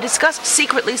 They discussed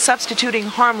secretly substituting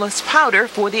harmless powder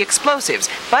for the explosives,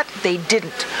 but they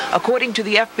didn't, according to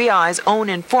the FBI's own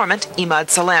informant, Ahmad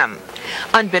Salem.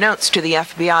 Unbeknownst to the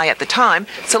FBI at the time,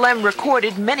 Salem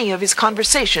recorded many of his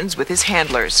conversations with his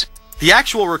handlers. The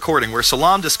actual recording where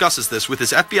Salem discusses this with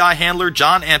his FBI handler,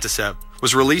 John Antisev,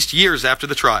 was released years after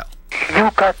the trial.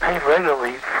 You got paid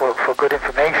regularly for good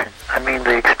information. I mean,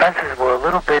 the expenses were a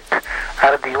little bit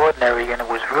out of the ordinary, and it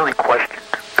was really questioned.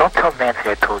 Don't tell Nancy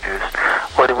I told you this.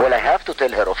 Well, I have to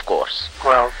tell her, of course.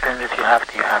 Well, then if you have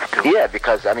to, you have to. Yeah,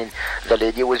 because, I mean, the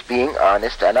lady was being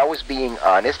honest, and I was being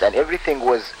honest, and everything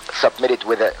was submitted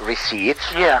with a receipt.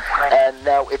 Yeah. And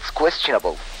now it's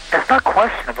questionable. It's not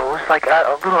questionable. It's like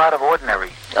a little out of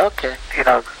ordinary. Okay. You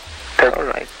know. All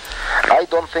right. I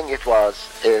don't think it was.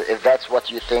 If that's what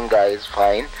you think, guys,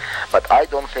 fine. But I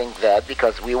don't think that,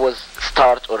 because we was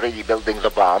start already building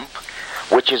the bomb,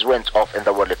 which is went off in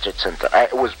the World Trade Center.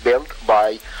 It was built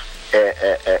by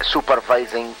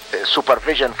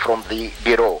supervision from the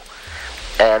Bureau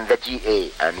and the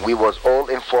DA, and we was all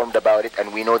informed about it,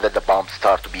 and we know that the bomb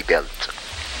start to be built.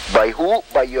 By who?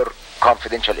 By your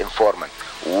confidential informant.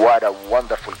 What a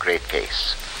wonderful, great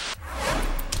case.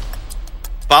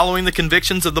 Following the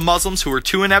convictions of the Muslims who were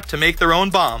too inept to make their own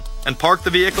bomb and park the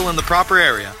vehicle in the proper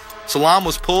area, Salem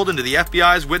was pulled into the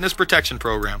FBI's witness protection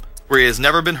program where he has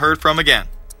never been heard from again.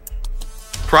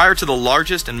 Prior to the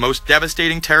largest and most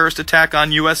devastating terrorist attack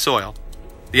on U.S. soil,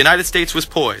 the United States was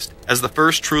poised as the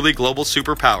first truly global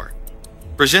superpower.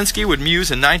 Brzezinski would muse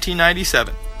in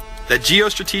 1997 that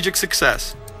geostrategic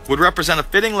success would represent a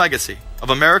fitting legacy of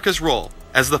America's role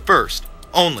as the first,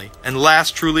 only, and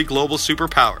last truly global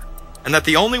superpower, and that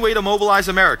the only way to mobilize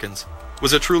Americans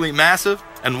was a truly massive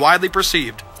and widely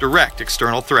perceived direct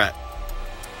external threat.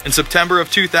 In September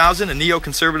of 2000, a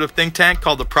neoconservative think tank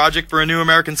called the Project for a New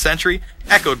American Century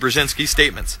echoed Brzezinski's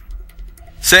statements,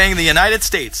 saying the United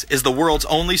States is the world's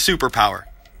only superpower,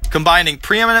 combining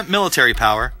preeminent military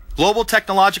power, global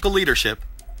technological leadership,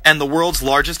 and the world's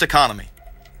largest economy.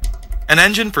 An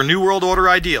engine for New World Order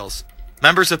ideals,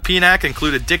 members of PNAC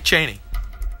included Dick Cheney,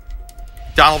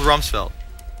 Donald Rumsfeld,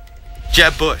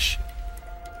 Jeb Bush,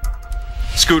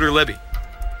 Scooter Libby,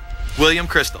 William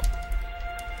Kristol,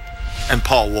 and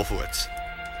Paul Wolfowitz.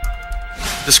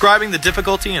 Describing the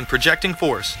difficulty in projecting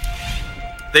force,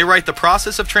 they write the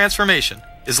process of transformation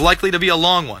is likely to be a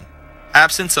long one,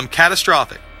 absent some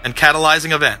catastrophic and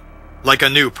catalyzing event, like a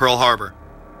new Pearl Harbor.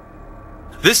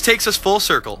 This takes us full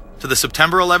circle to the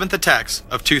September 11th attacks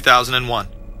of 2001.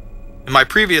 In my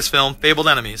previous film, Fabled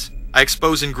Enemies, I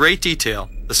expose in great detail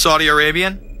the Saudi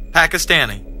Arabian,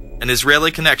 Pakistani, and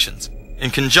Israeli connections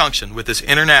in conjunction with this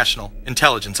international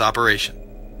intelligence operation.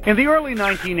 In the early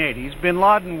 1980s, bin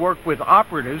Laden worked with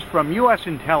operatives from U.S.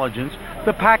 intelligence,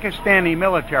 the Pakistani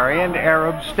military, and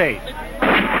Arab states.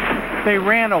 They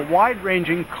ran a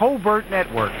wide-ranging covert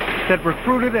network that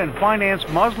recruited and financed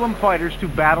Muslim fighters to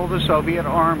battle the Soviet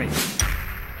army.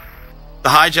 The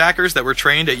hijackers that were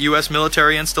trained at U.S.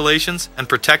 military installations and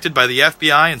protected by the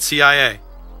FBI and CIA.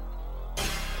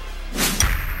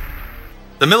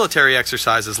 The military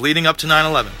exercises leading up to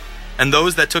 9/11, and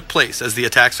those that took place as the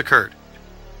attacks occurred.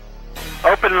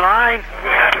 Open line.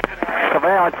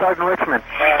 Surveillance, Sergeant Richmond.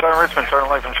 Sergeant Richmond, Sergeant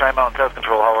Light from Cheyenne Mountain Test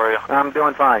Control. How are you? I'm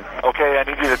doing fine. Okay, I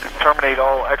need you to terminate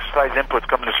all exercise inputs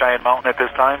coming to Cheyenne Mountain at this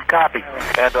time. Copy.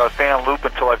 And stay on loop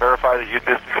until I verify that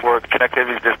the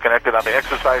connectivity is disconnected on the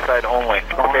exercise side only.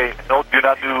 Okay, no, do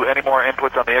not do any more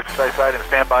inputs on the exercise side and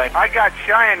stand by. I got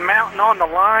Cheyenne Mountain on the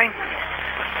line.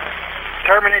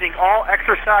 Terminating all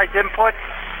exercise inputs.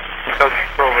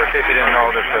 Over, see if you didn't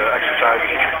know that exercise.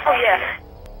 Oh, yeah.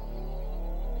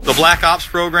 The Black Ops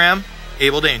program,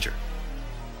 Able Danger,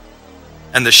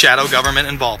 and the shadow government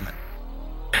involvement.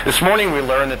 This morning we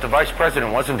learned that the Vice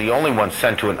President wasn't the only one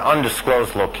sent to an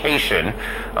undisclosed location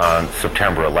on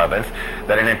September 11th,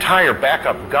 that an entire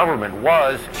backup government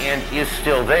was and is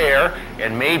still there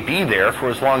and may be there for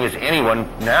as long as anyone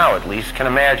now at least can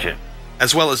imagine.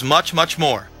 As well as much, much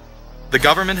more. The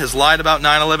government has lied about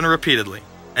 9/11 repeatedly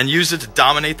and used it to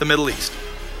dominate the Middle East,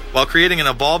 while creating an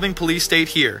evolving police state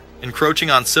here, encroaching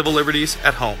on civil liberties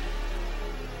at home.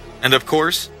 And of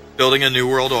course, building a new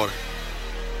world order.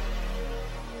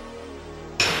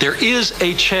 There is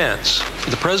a chance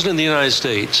for the President of the United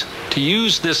States to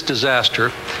use this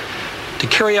disaster to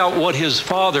carry out what his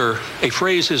father, a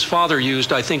phrase his father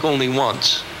used, I think, only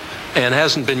once, and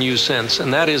hasn't been used since,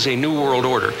 and that is a new world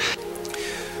order.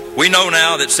 We know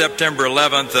now that September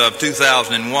 11th of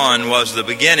 2001 was the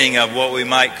beginning of what we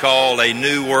might call a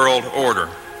new world order.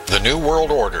 The new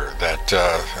world order that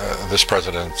this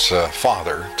president's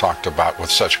father talked about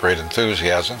with such great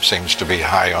enthusiasm seems to be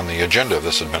high on the agenda of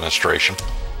this administration.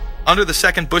 Under the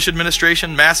second Bush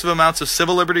administration, massive amounts of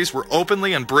civil liberties were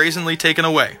openly and brazenly taken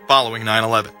away following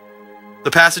 9/11.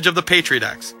 The passage of the Patriot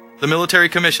Acts, the Military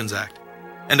Commissions Act,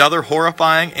 and other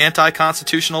horrifying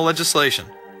anti-constitutional legislation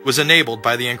was enabled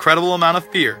by the incredible amount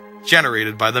of fear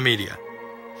generated by the media,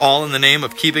 all in the name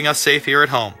of keeping us safe here at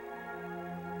home.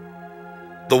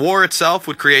 The war itself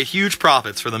would create huge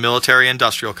profits for the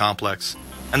military-industrial complex,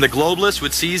 and the globalists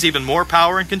would seize even more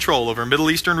power and control over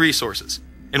Middle Eastern resources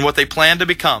in what they planned to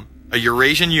become a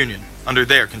Eurasian Union under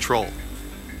their control.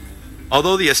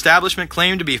 Although the establishment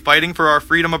claimed to be fighting for our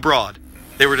freedom abroad,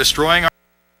 they were destroying our...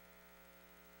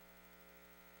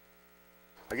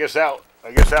 I guess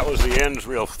that was the ends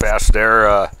real fast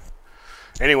there.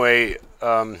 Anyway,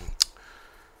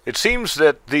 it seems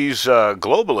that these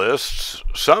globalists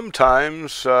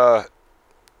sometimes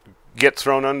get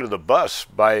thrown under the bus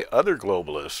by other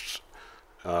globalists.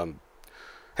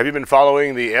 Have you been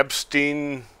following the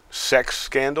Epstein sex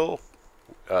scandal?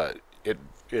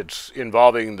 It's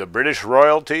involving the British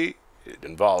royalty. It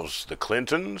involves the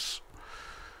Clintons.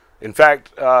 In fact,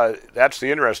 that's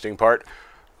the interesting part.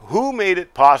 Who made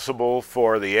it possible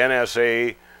for the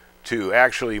NSA to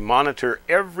actually monitor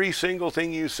every single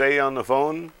thing you say on the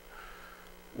phone?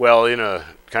 Well, in a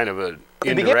kind of an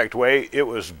indirect way, it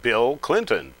was Bill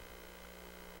Clinton.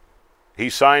 he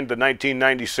signed the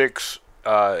 1996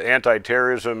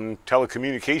 Anti-Terrorism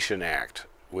Telecommunication Act,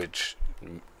 which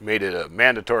made it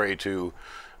mandatory to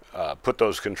put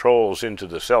those controls into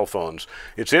the cell phones.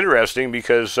 It's interesting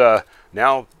because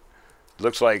now it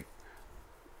looks like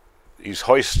he's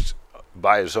hoisted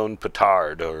by his own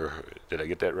petard, or did I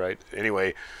get that right?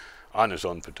 Anyway, on his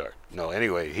own petard. No,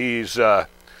 anyway, he's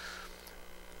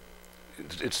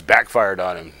it's backfired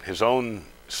on him. His own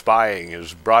spying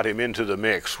has brought him into the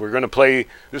mix. We're going to play,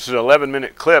 this is an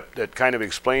 11-minute clip that kind of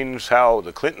explains how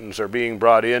the Clintons are being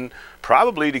brought in,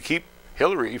 probably to keep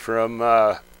Hillary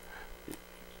from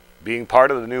being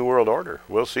part of the New World Order.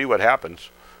 We'll see what happens.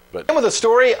 But with a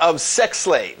story of sex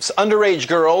slaves, underage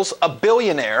girls, a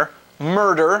billionaire,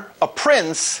 murder, a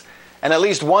prince, and at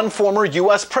least one former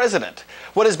U.S. president.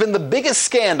 What has been the biggest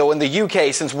scandal in the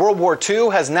UK since World War II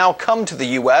has now come to the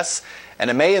U.S., and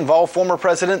it may involve former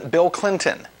President Bill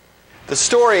Clinton. The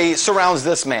story surrounds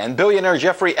this man, billionaire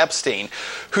Jeffrey Epstein,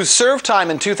 who served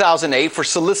time in 2008 for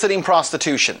soliciting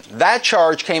prostitution. That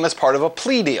charge came as part of a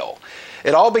plea deal.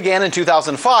 It all began in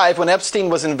 2005 when Epstein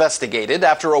was investigated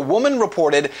after a woman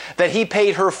reported that he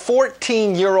paid her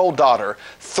 14-year-old daughter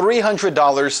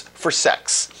 $300 for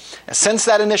sex. And since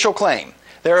that initial claim,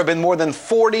 there have been more than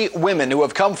 40 women who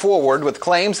have come forward with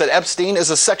claims that Epstein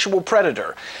is a sexual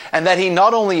predator and that he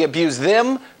not only abused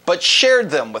them, but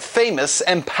shared them with famous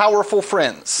and powerful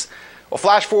friends. Well,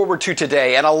 flash forward to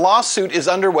today, and a lawsuit is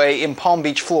underway in Palm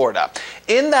Beach, Florida.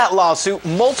 In that lawsuit,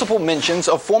 multiple mentions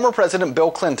of former President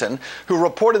Bill Clinton, who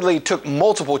reportedly took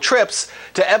multiple trips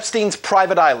to Epstein's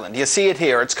private island. You see it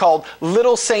here. It's called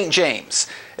Little St. James.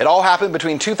 It all happened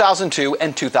between 2002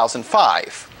 and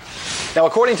 2005. Now,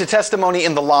 according to testimony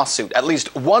in the lawsuit, at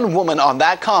least one woman on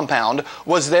that compound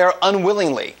was there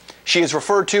unwillingly. She is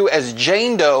referred to as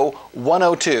Jane Doe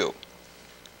 102.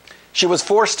 She was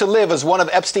forced to live as one of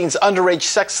Epstein's underage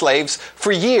sex slaves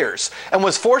for years and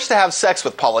was forced to have sex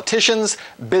with politicians,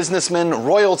 businessmen,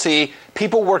 royalty,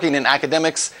 people working in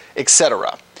academics,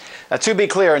 etc. Now, to be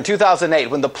clear, in 2008,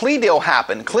 when the plea deal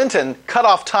happened, Clinton cut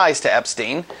off ties to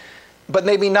Epstein, but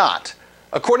maybe not.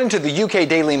 According to the UK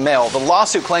Daily Mail, the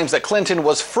lawsuit claims that Clinton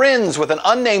was friends with an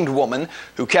unnamed woman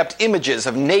who kept images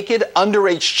of naked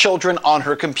underage children on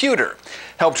her computer,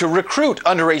 helped to recruit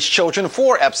underage children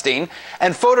for Epstein,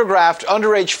 and photographed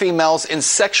underage females in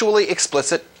sexually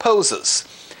explicit poses.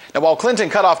 Now, while Clinton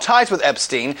cut off ties with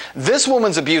Epstein, this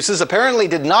woman's abuses apparently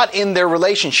did not end their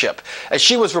relationship, as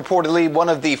she was reportedly one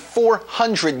of the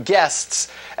 400 guests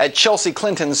at Chelsea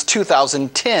Clinton's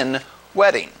 2010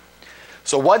 wedding.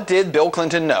 So what did Bill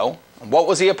Clinton know? What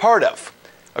was he a part of?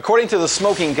 According to the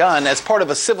Smoking Gun, as part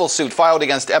of a civil suit filed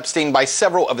against Epstein by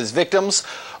several of his victims,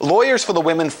 lawyers for the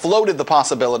women floated the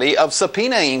possibility of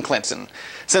subpoenaing Clinton,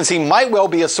 since he might well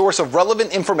be a source of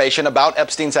relevant information about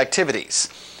Epstein's activities.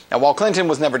 Now, while Clinton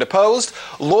was never deposed,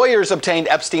 lawyers obtained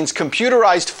Epstein's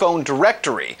computerized phone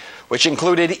directory, which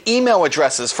included email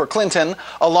addresses for Clinton,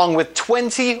 along with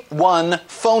 21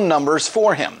 phone numbers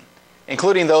for him,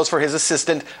 including those for his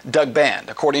assistant, Doug Band,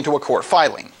 according to a court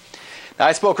filing. Now,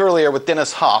 I spoke earlier with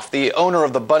Dennis Hoff, the owner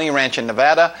of the Bunny Ranch in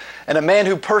Nevada, and a man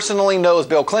who personally knows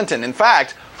Bill Clinton. In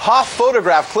fact, Hoff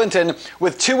photographed Clinton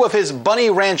with two of his Bunny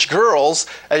Ranch girls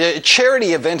at a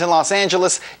charity event in Los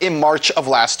Angeles in March of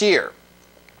last year.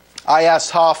 I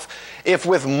asked Hoff if,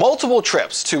 with multiple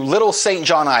trips to Little St.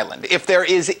 John Island, if there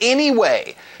is any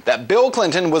way that Bill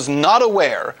Clinton was not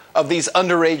aware of these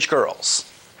underage girls.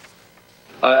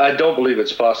 I don't believe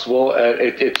it's possible.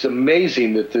 It's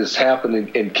amazing that this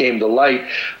happened and came to light.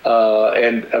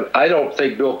 And I don't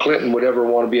think Bill Clinton would ever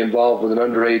want to be involved with an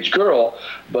underage girl.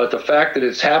 But the fact that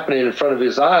it's happening in front of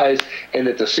his eyes and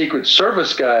that the Secret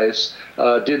Service guys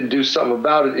didn't do something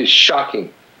about it is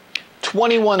shocking.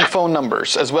 21 phone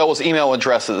numbers, as well as email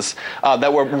addresses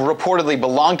that were reportedly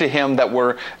belonged to him, that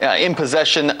were in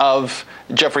possession of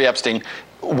Jeffrey Epstein.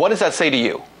 What does that say to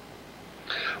you?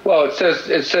 Well, it says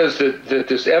that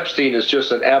this Epstein is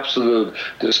just an absolute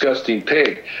disgusting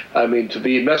pig. I mean, to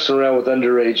be messing around with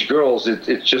underage girls,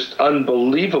 it's just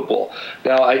unbelievable.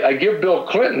 Now, I give Bill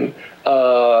Clinton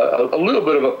a little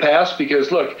bit of a pass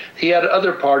because, look, he had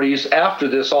other parties after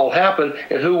this all happened,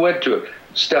 and who went to it?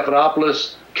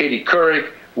 Stephanopoulos, Katie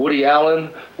Couric, Woody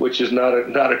Allen, which is not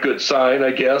a good sign,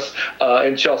 I guess,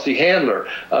 and Chelsea Handler.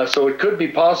 So it could be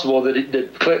possible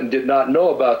that Clinton did not know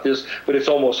about this, but it's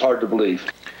almost hard to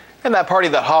believe. And that party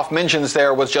that Hoff mentions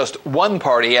there was just one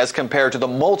party as compared to the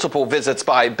multiple visits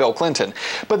by Bill Clinton.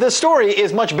 But this story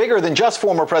is much bigger than just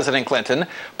former President Clinton.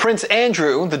 Prince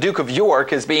Andrew, the Duke of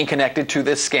York, is being connected to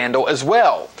this scandal as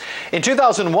well. In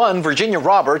 2001, Virginia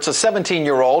Roberts, a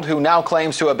 17-year-old who now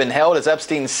claims to have been held as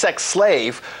Epstein's sex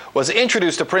slave, was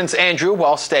introduced to Prince Andrew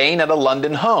while staying at a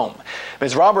London home.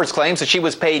 Ms. Roberts claims that she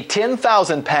was paid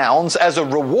 £10,000 as a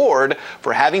reward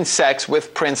for having sex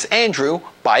with Prince Andrew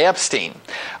by Epstein.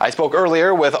 I spoke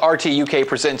earlier with RT UK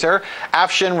presenter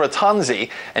Afshin Ratanzi,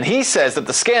 and he says that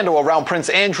the scandal around Prince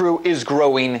Andrew is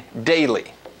growing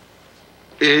daily.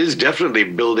 It is definitely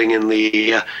building in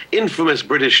the infamous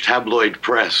British tabloid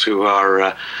press, who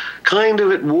are kind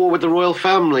of at war with the royal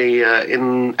family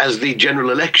as the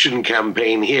general election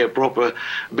campaign here proper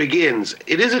begins.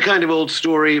 It is a kind of old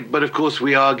story, but of course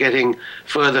we are getting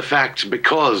further facts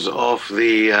because of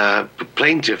the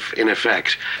plaintiff, in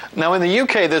effect. Now, in the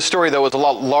UK, this story, though, is a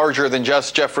lot larger than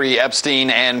just Jeffrey Epstein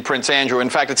and Prince Andrew. In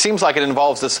fact, it seems like it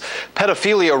involves this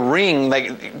pedophilia ring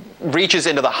that reaches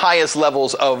into the highest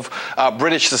levels of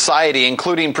British society,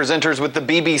 including presenters with the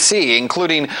BBC,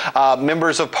 including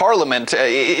members of Parliament.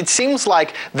 It seems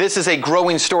like this is a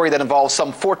growing story that involves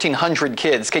some 1,400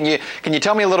 kids. Can you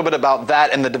tell me a little bit about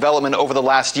that and the development over the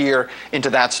last year into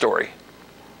that story?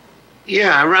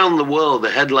 Yeah, around the world, the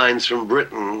headlines from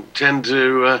Britain tend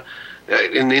to,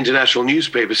 in the international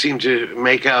newspapers, seem to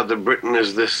make out that Britain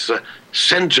is this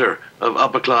center of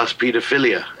upper-class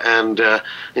pedophilia. And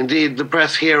indeed, the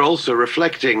press here also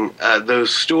reflecting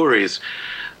those stories.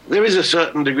 There is a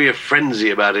certain degree of frenzy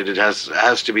about it, it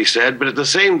has to be said, but at the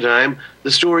same time,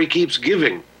 the story keeps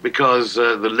giving, because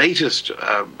the latest,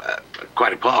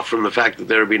 quite apart from the fact that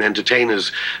there have been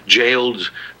entertainers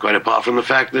jailed, quite apart from the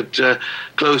fact that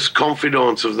close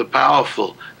confidants of the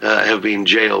powerful have been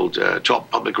jailed, top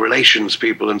public relations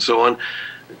people and so on,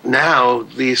 now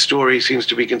the story seems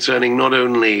to be concerning not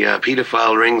only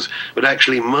pedophile rings, but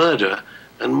actually murder,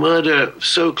 and murder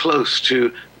so close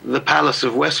to the Palace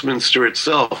of Westminster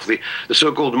itself, the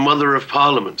so-called Mother of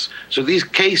Parliaments. So these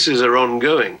cases are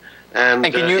ongoing. And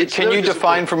can you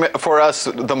define for us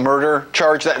the murder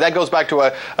charge? That goes back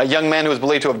to a young man who was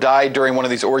believed to have died during one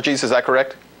of these orgies, is that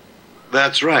correct?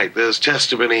 That's right. There's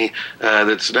testimony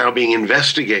that's now being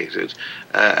investigated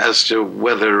as to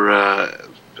whether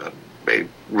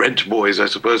rent boys, I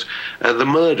suppose, the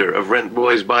murder of rent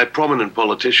boys by prominent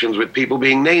politicians, with people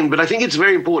being named. But I think it's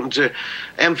very important to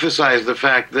emphasize the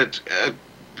fact that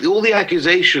all the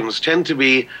accusations tend to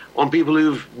be on people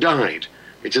who've died.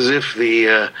 It's as if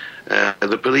the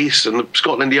police and the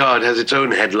Scotland Yard has its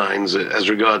own headlines as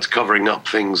regards covering up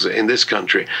things in this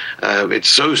country. It's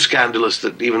so scandalous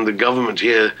that even the government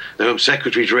here, the Home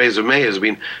Secretary Theresa May, has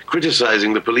been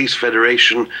criticizing the Police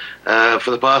Federation for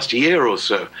the past year or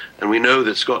so. And we know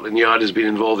that Scotland Yard has been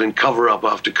involved in cover-up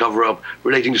after cover-up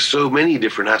relating to so many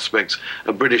different aspects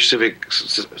of British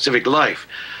civic life.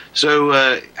 So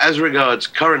as regards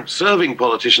current serving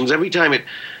politicians, every time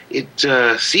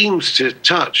it seems to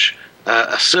touch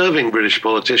a serving British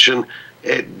politician,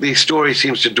 the story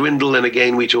seems to dwindle, and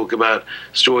again we talk about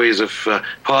stories of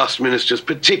past ministers,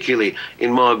 particularly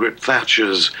in Margaret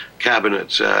Thatcher's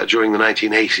cabinet during the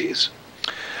 1980s.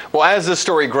 Well, as this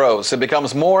story grows, it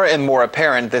becomes more and more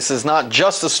apparent this is not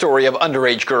just a story of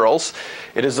underage girls.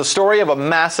 It is the story of a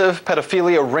massive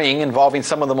pedophilia ring involving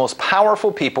some of the most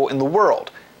powerful people in the world.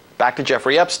 Back to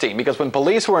Jeffrey Epstein, because when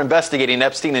police were investigating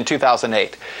Epstein in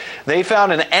 2008, they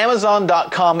found an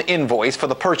Amazon.com invoice for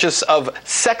the purchase of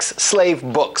sex slave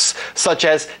books, such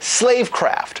as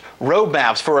Slavecraft,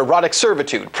 Roadmaps for Erotic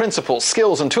Servitude, Principles,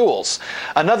 Skills, and Tools.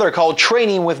 Another called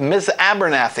Training with Ms.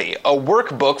 Abernathy, a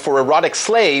workbook for erotic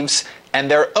slaves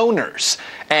and their owners.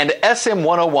 And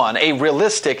SM101, a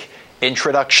realistic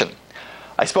introduction.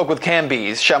 I spoke with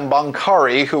Kambiz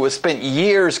Shambankari, who has spent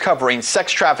years covering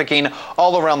sex trafficking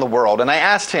all around the world, and I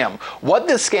asked him what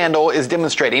this scandal is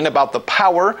demonstrating about the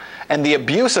power and the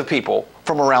abuse of people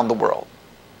from around the world.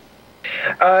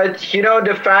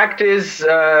 The fact is,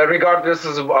 regardless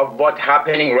of what's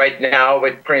happening right now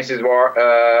with Prince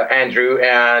Andrew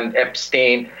and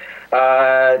Epstein,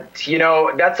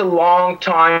 that's a long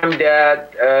time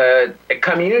that a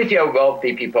community of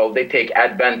wealthy people, they take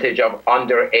advantage of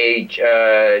underage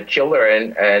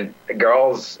children and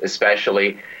girls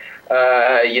especially.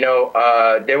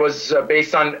 There was,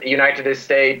 based on United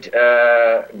States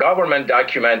government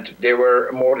document, there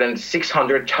were more than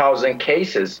 600,000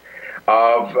 cases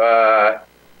of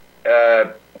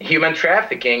human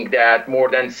trafficking, that more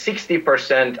than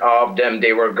 60% of them,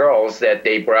 they were girls that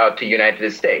they brought to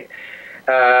United States.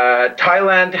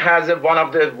 Thailand has one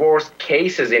of the worst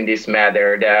cases in this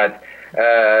matter, that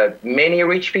Many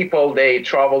rich people, they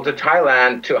travel to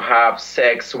Thailand to have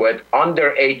sex with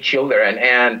underage children.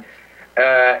 And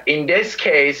in this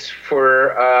case,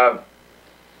 for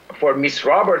Miss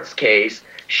Roberts' case,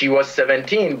 she was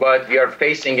 17, but we are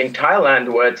facing in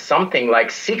Thailand with something like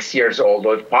 6 years old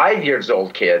or 5 years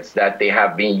old kids that they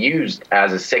have been used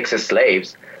as sex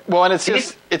slaves. Well, and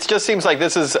it just seems like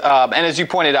this is, and as you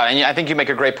pointed out, and I think you make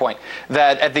a great point,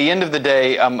 that at the end of the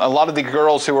day, a lot of the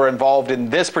girls who are involved in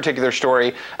this particular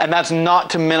story, and that's not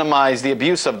to minimize the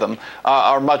abuse of them,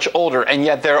 are much older, and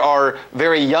yet there are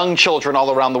very young children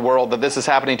all around the world that this is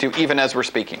happening to, even as we're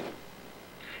speaking.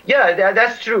 Yeah,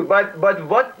 that's true. But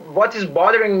what is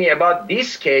bothering me about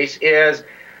this case is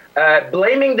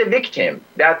blaming the victim.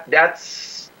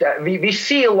 That's we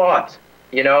see a lot,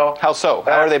 you know. How so?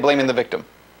 How are they blaming the victim?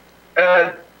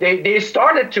 They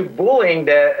started to bullying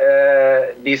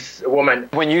this woman.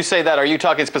 When you say that, are you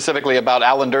talking specifically about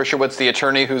Alan Dershowitz, the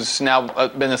attorney who's now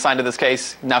been assigned to this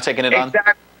case, now taking it on?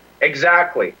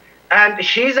 Exactly. And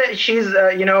she's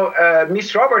you know,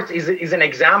 Miss Roberts is an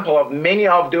example of many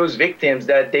of those victims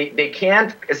that they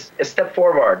can't step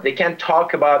forward. They can't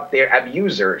talk about their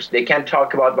abusers. They can't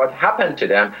talk about what happened to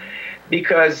them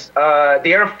because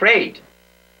they are afraid.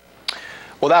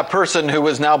 Well, that person who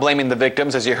is now blaming the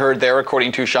victims, as you heard there,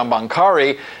 according to Shamban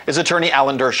Kari, is attorney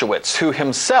Alan Dershowitz, who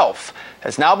himself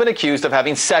has now been accused of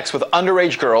having sex with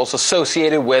underage girls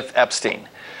associated with Epstein.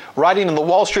 Writing in the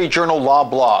Wall Street Journal law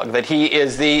blog that he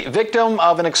is the victim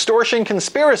of an extortion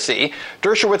conspiracy,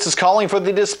 Dershowitz is calling for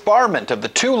the disbarment of the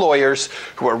two lawyers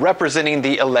who are representing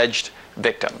the alleged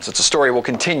victims. It's a story we'll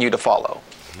continue to follow.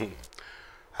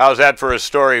 How's that for a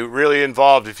story? Really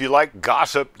involved. If you like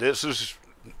gossip,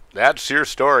 that's your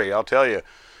story, I'll tell you.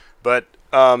 But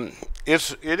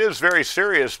it is very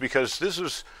serious because this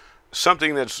is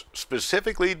something that's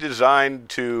specifically designed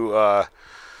to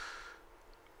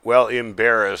well,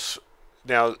 embarrass.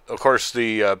 Now, of course,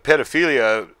 the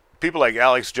pedophilia, people like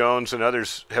Alex Jones and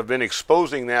others have been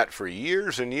exposing that for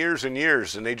years and years and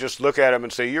years, and they just look at him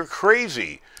and say, you're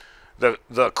crazy.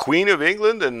 The Queen of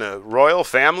England and the royal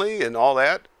family and all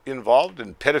that involved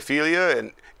in pedophilia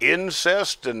and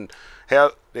incest, and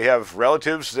they have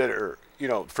relatives that are, you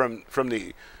know, from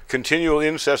the continual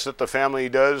incest that the family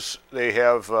does, they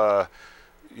have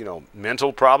you know,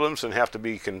 mental problems and have to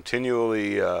be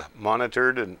continually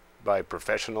monitored and by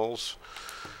professionals.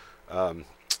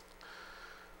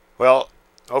 Well,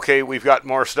 okay, we've got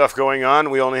more stuff going on.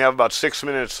 We only have about 6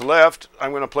 minutes left.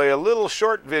 I'm going to play a little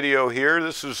short video here.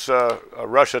 This is a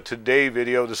Russia Today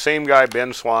video. The same guy,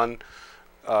 Ben Swan,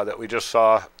 that we just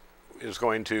saw, is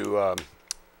going to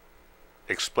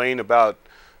explain about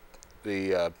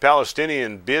the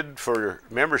Palestinian bid for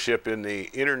membership in the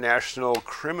International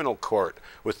Criminal Court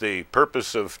with the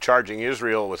purpose of charging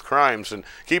Israel with crimes. And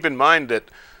keep in mind that,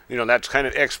 you know, that's kind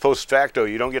of ex post facto.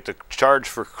 You don't get to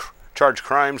charge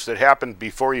crimes that happened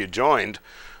before you joined,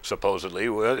 supposedly.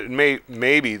 Well,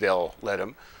 maybe they'll let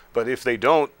them. But if they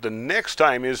don't, the next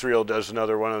time Israel does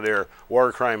another one of their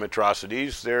war crime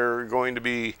atrocities, they're going to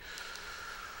be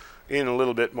in a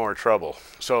little bit more trouble.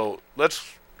 So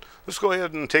let's go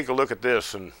ahead and take a look at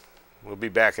this, and we'll be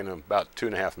back in about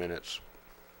 2.5 minutes.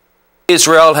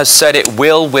 Israel has said it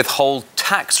will withhold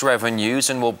tax revenues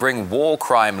and will bring war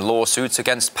crime lawsuits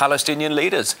against Palestinian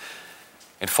leaders.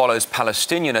 It follows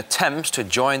Palestinian attempts to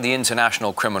join the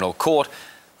International Criminal Court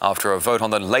after a vote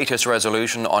on the latest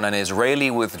resolution on an Israeli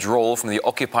withdrawal from the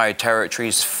occupied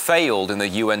territories failed in the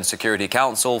UN Security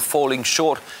Council, falling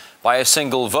short by a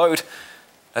single vote.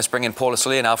 Let's bring in Paula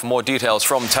Salia now for more details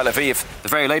from Tel Aviv. The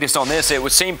very latest on this, it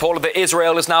would seem, Paula, that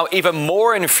Israel is now even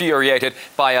more infuriated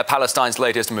by Palestine's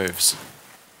latest moves.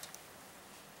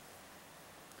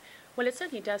 Well, it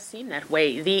certainly does seem that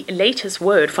way. The latest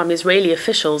word from Israeli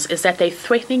officials is that they're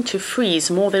threatening to freeze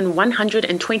more than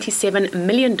 $127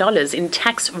 million in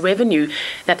tax revenue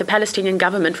that the Palestinian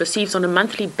government receives on a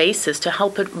monthly basis to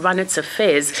help it run its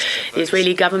affairs. The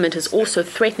Israeli government is also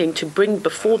threatening to bring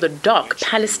before the dock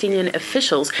Palestinian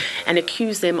officials and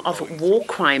accuse them of war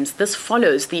crimes. This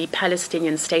follows the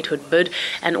Palestinian statehood bid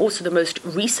and also the most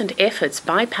recent efforts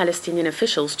by Palestinian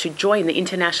officials to join the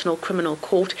International Criminal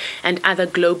Court and other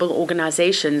global organizations.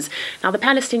 Now, the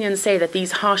Palestinians say that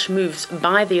these harsh moves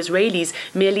by the Israelis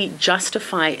merely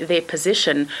justify their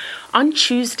position. On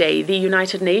Tuesday, the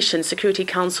United Nations Security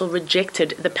Council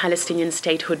rejected the Palestinian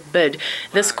statehood bid.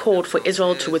 This called for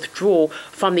Israel to withdraw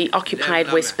from the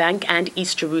occupied West Bank and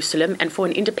East Jerusalem and for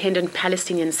an independent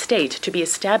Palestinian state to be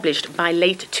established by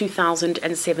late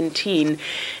 2017.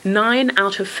 9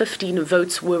 out of 15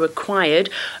 votes were required.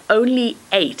 Only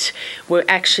 8 were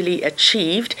actually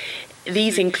achieved.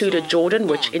 These included Jordan,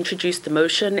 which introduced the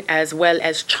motion, as well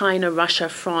as China, Russia,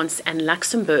 France, and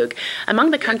Luxembourg.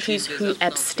 Among the countries who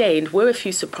abstained were a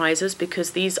few surprises,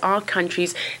 because these are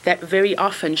countries that very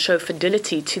often show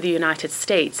fidelity to the United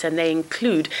States, and they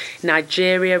include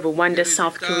Nigeria, Rwanda,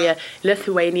 South Korea,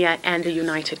 Lithuania, and the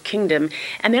United Kingdom.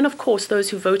 And then, of course,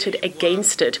 those who voted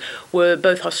against it were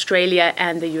both Australia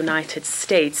and the United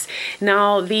States.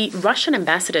 Now, the Russian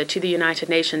ambassador to the United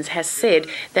Nations has said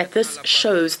that this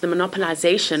shows the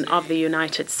monopolization of the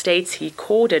United States. He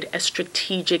called it a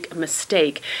strategic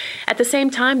mistake. At the same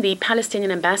time, the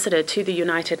Palestinian ambassador to the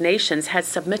United Nations has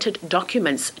submitted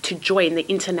documents to join the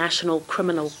International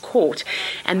Criminal Court,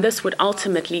 and this would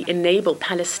ultimately enable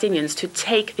Palestinians to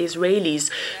take the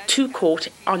Israelis to court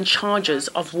on charges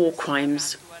of war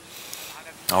crimes.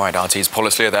 All right, RT's Paul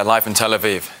Aslia there, live in Tel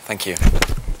Aviv. Thank you.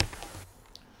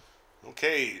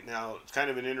 Okay, now it's kind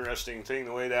of an interesting thing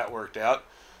the way that worked out.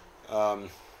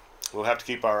 We'll have to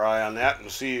keep our eye on that and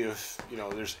see if,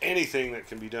 there's anything that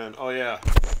can be done. Oh, yeah.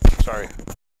 Sorry.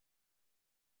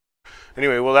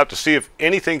 Anyway, we'll have to see if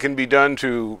anything can be done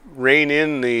to rein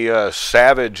in the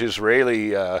savage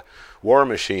Israeli war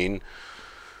machine.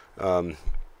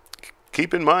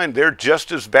 Keep in mind, they're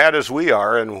just as bad as we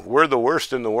are, and we're the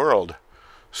worst in the world.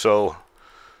 So,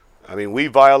 I mean, we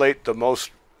violate the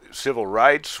most civil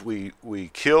rights. We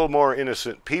kill more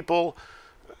innocent people.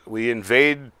 We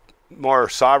invade more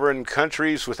sovereign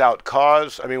countries without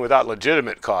cause. I mean, without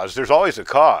legitimate cause. There's always a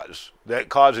cause. That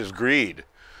cause is greed.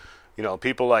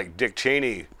 People like Dick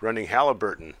Cheney running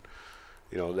Halliburton.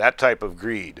 That type of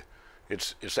greed.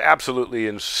 It's absolutely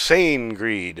insane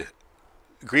greed.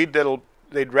 Greed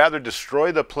they'd rather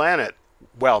destroy the planet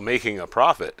while making a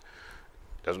profit.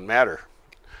 Doesn't matter.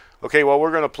 Okay, well,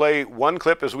 we're going to play one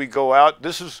clip as we go out.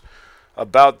 This is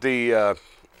about the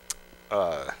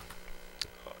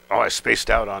I spaced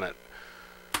out on it.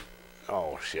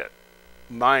 Oh, shit.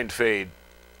 Mind fade.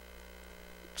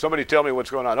 Somebody tell me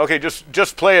what's going on. Okay,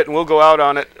 just play it and we'll go out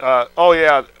on it. Oh,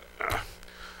 yeah.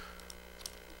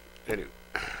 Anyway,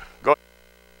 go.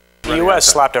 The U.S.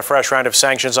 slapped a fresh round of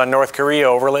sanctions on North Korea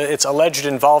over its alleged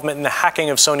involvement in the hacking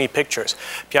of Sony Pictures.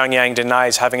 Pyongyang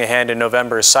denies having a hand in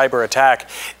November's cyber attack.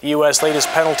 The U.S. latest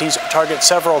penalties target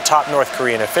several top North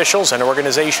Korean officials and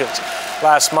organizations.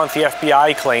 Last month, the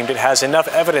FBI claimed it has enough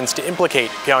evidence to implicate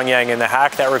Pyongyang in the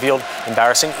hack that revealed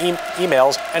embarrassing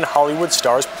emails and Hollywood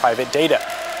stars' private data.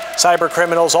 Cyber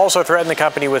criminals also threatened the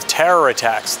company with terror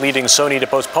attacks, leading Sony to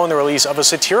postpone the release of a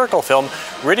satirical film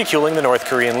ridiculing the North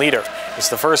Korean leader. It's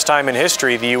the first time in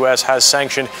history the U.S. has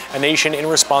sanctioned a nation in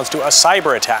response to a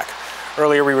cyber attack.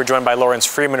 Earlier, we were joined by Lawrence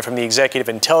Freeman from the Executive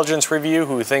Intelligence Review,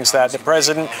 who thinks that the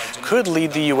president could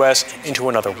lead the U.S. into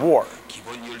another war.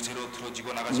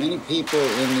 Many people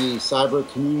in the cyber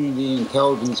community,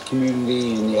 intelligence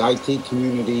community, and the IT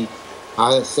community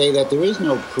say that there is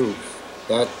no proof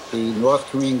that the North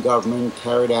Korean government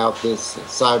carried out this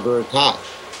cyber attack.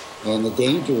 And the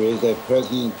danger is that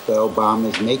President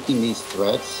Obama is making these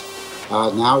threats,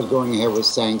 now is going ahead with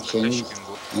sanctions,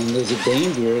 and there's a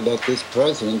danger that this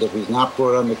president, if he's not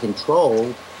brought under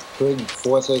control, could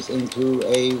force us into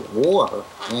a war,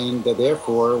 and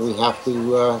therefore we have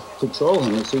to control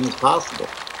him as soon as possible.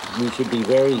 We should be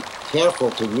very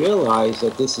careful to realize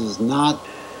that this is not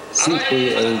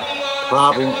simply a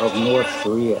problem of North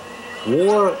Korea.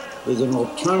 War is an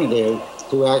alternative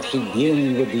to actually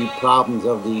dealing with the problems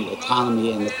of the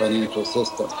economy and the financial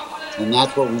system. And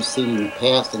that's what we've seen in the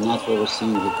past, and that's what we're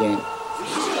seeing again.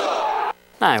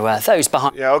 Now, those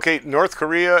behind... Yeah, okay, North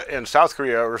Korea and South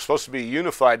Korea are supposed to be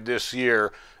unified this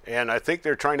year, and I think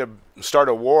they're trying to start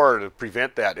a war to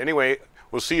prevent that. Anyway,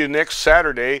 we'll see you next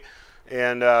Saturday,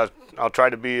 and I'll try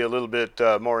to be a little bit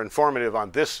more informative on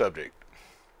this subject.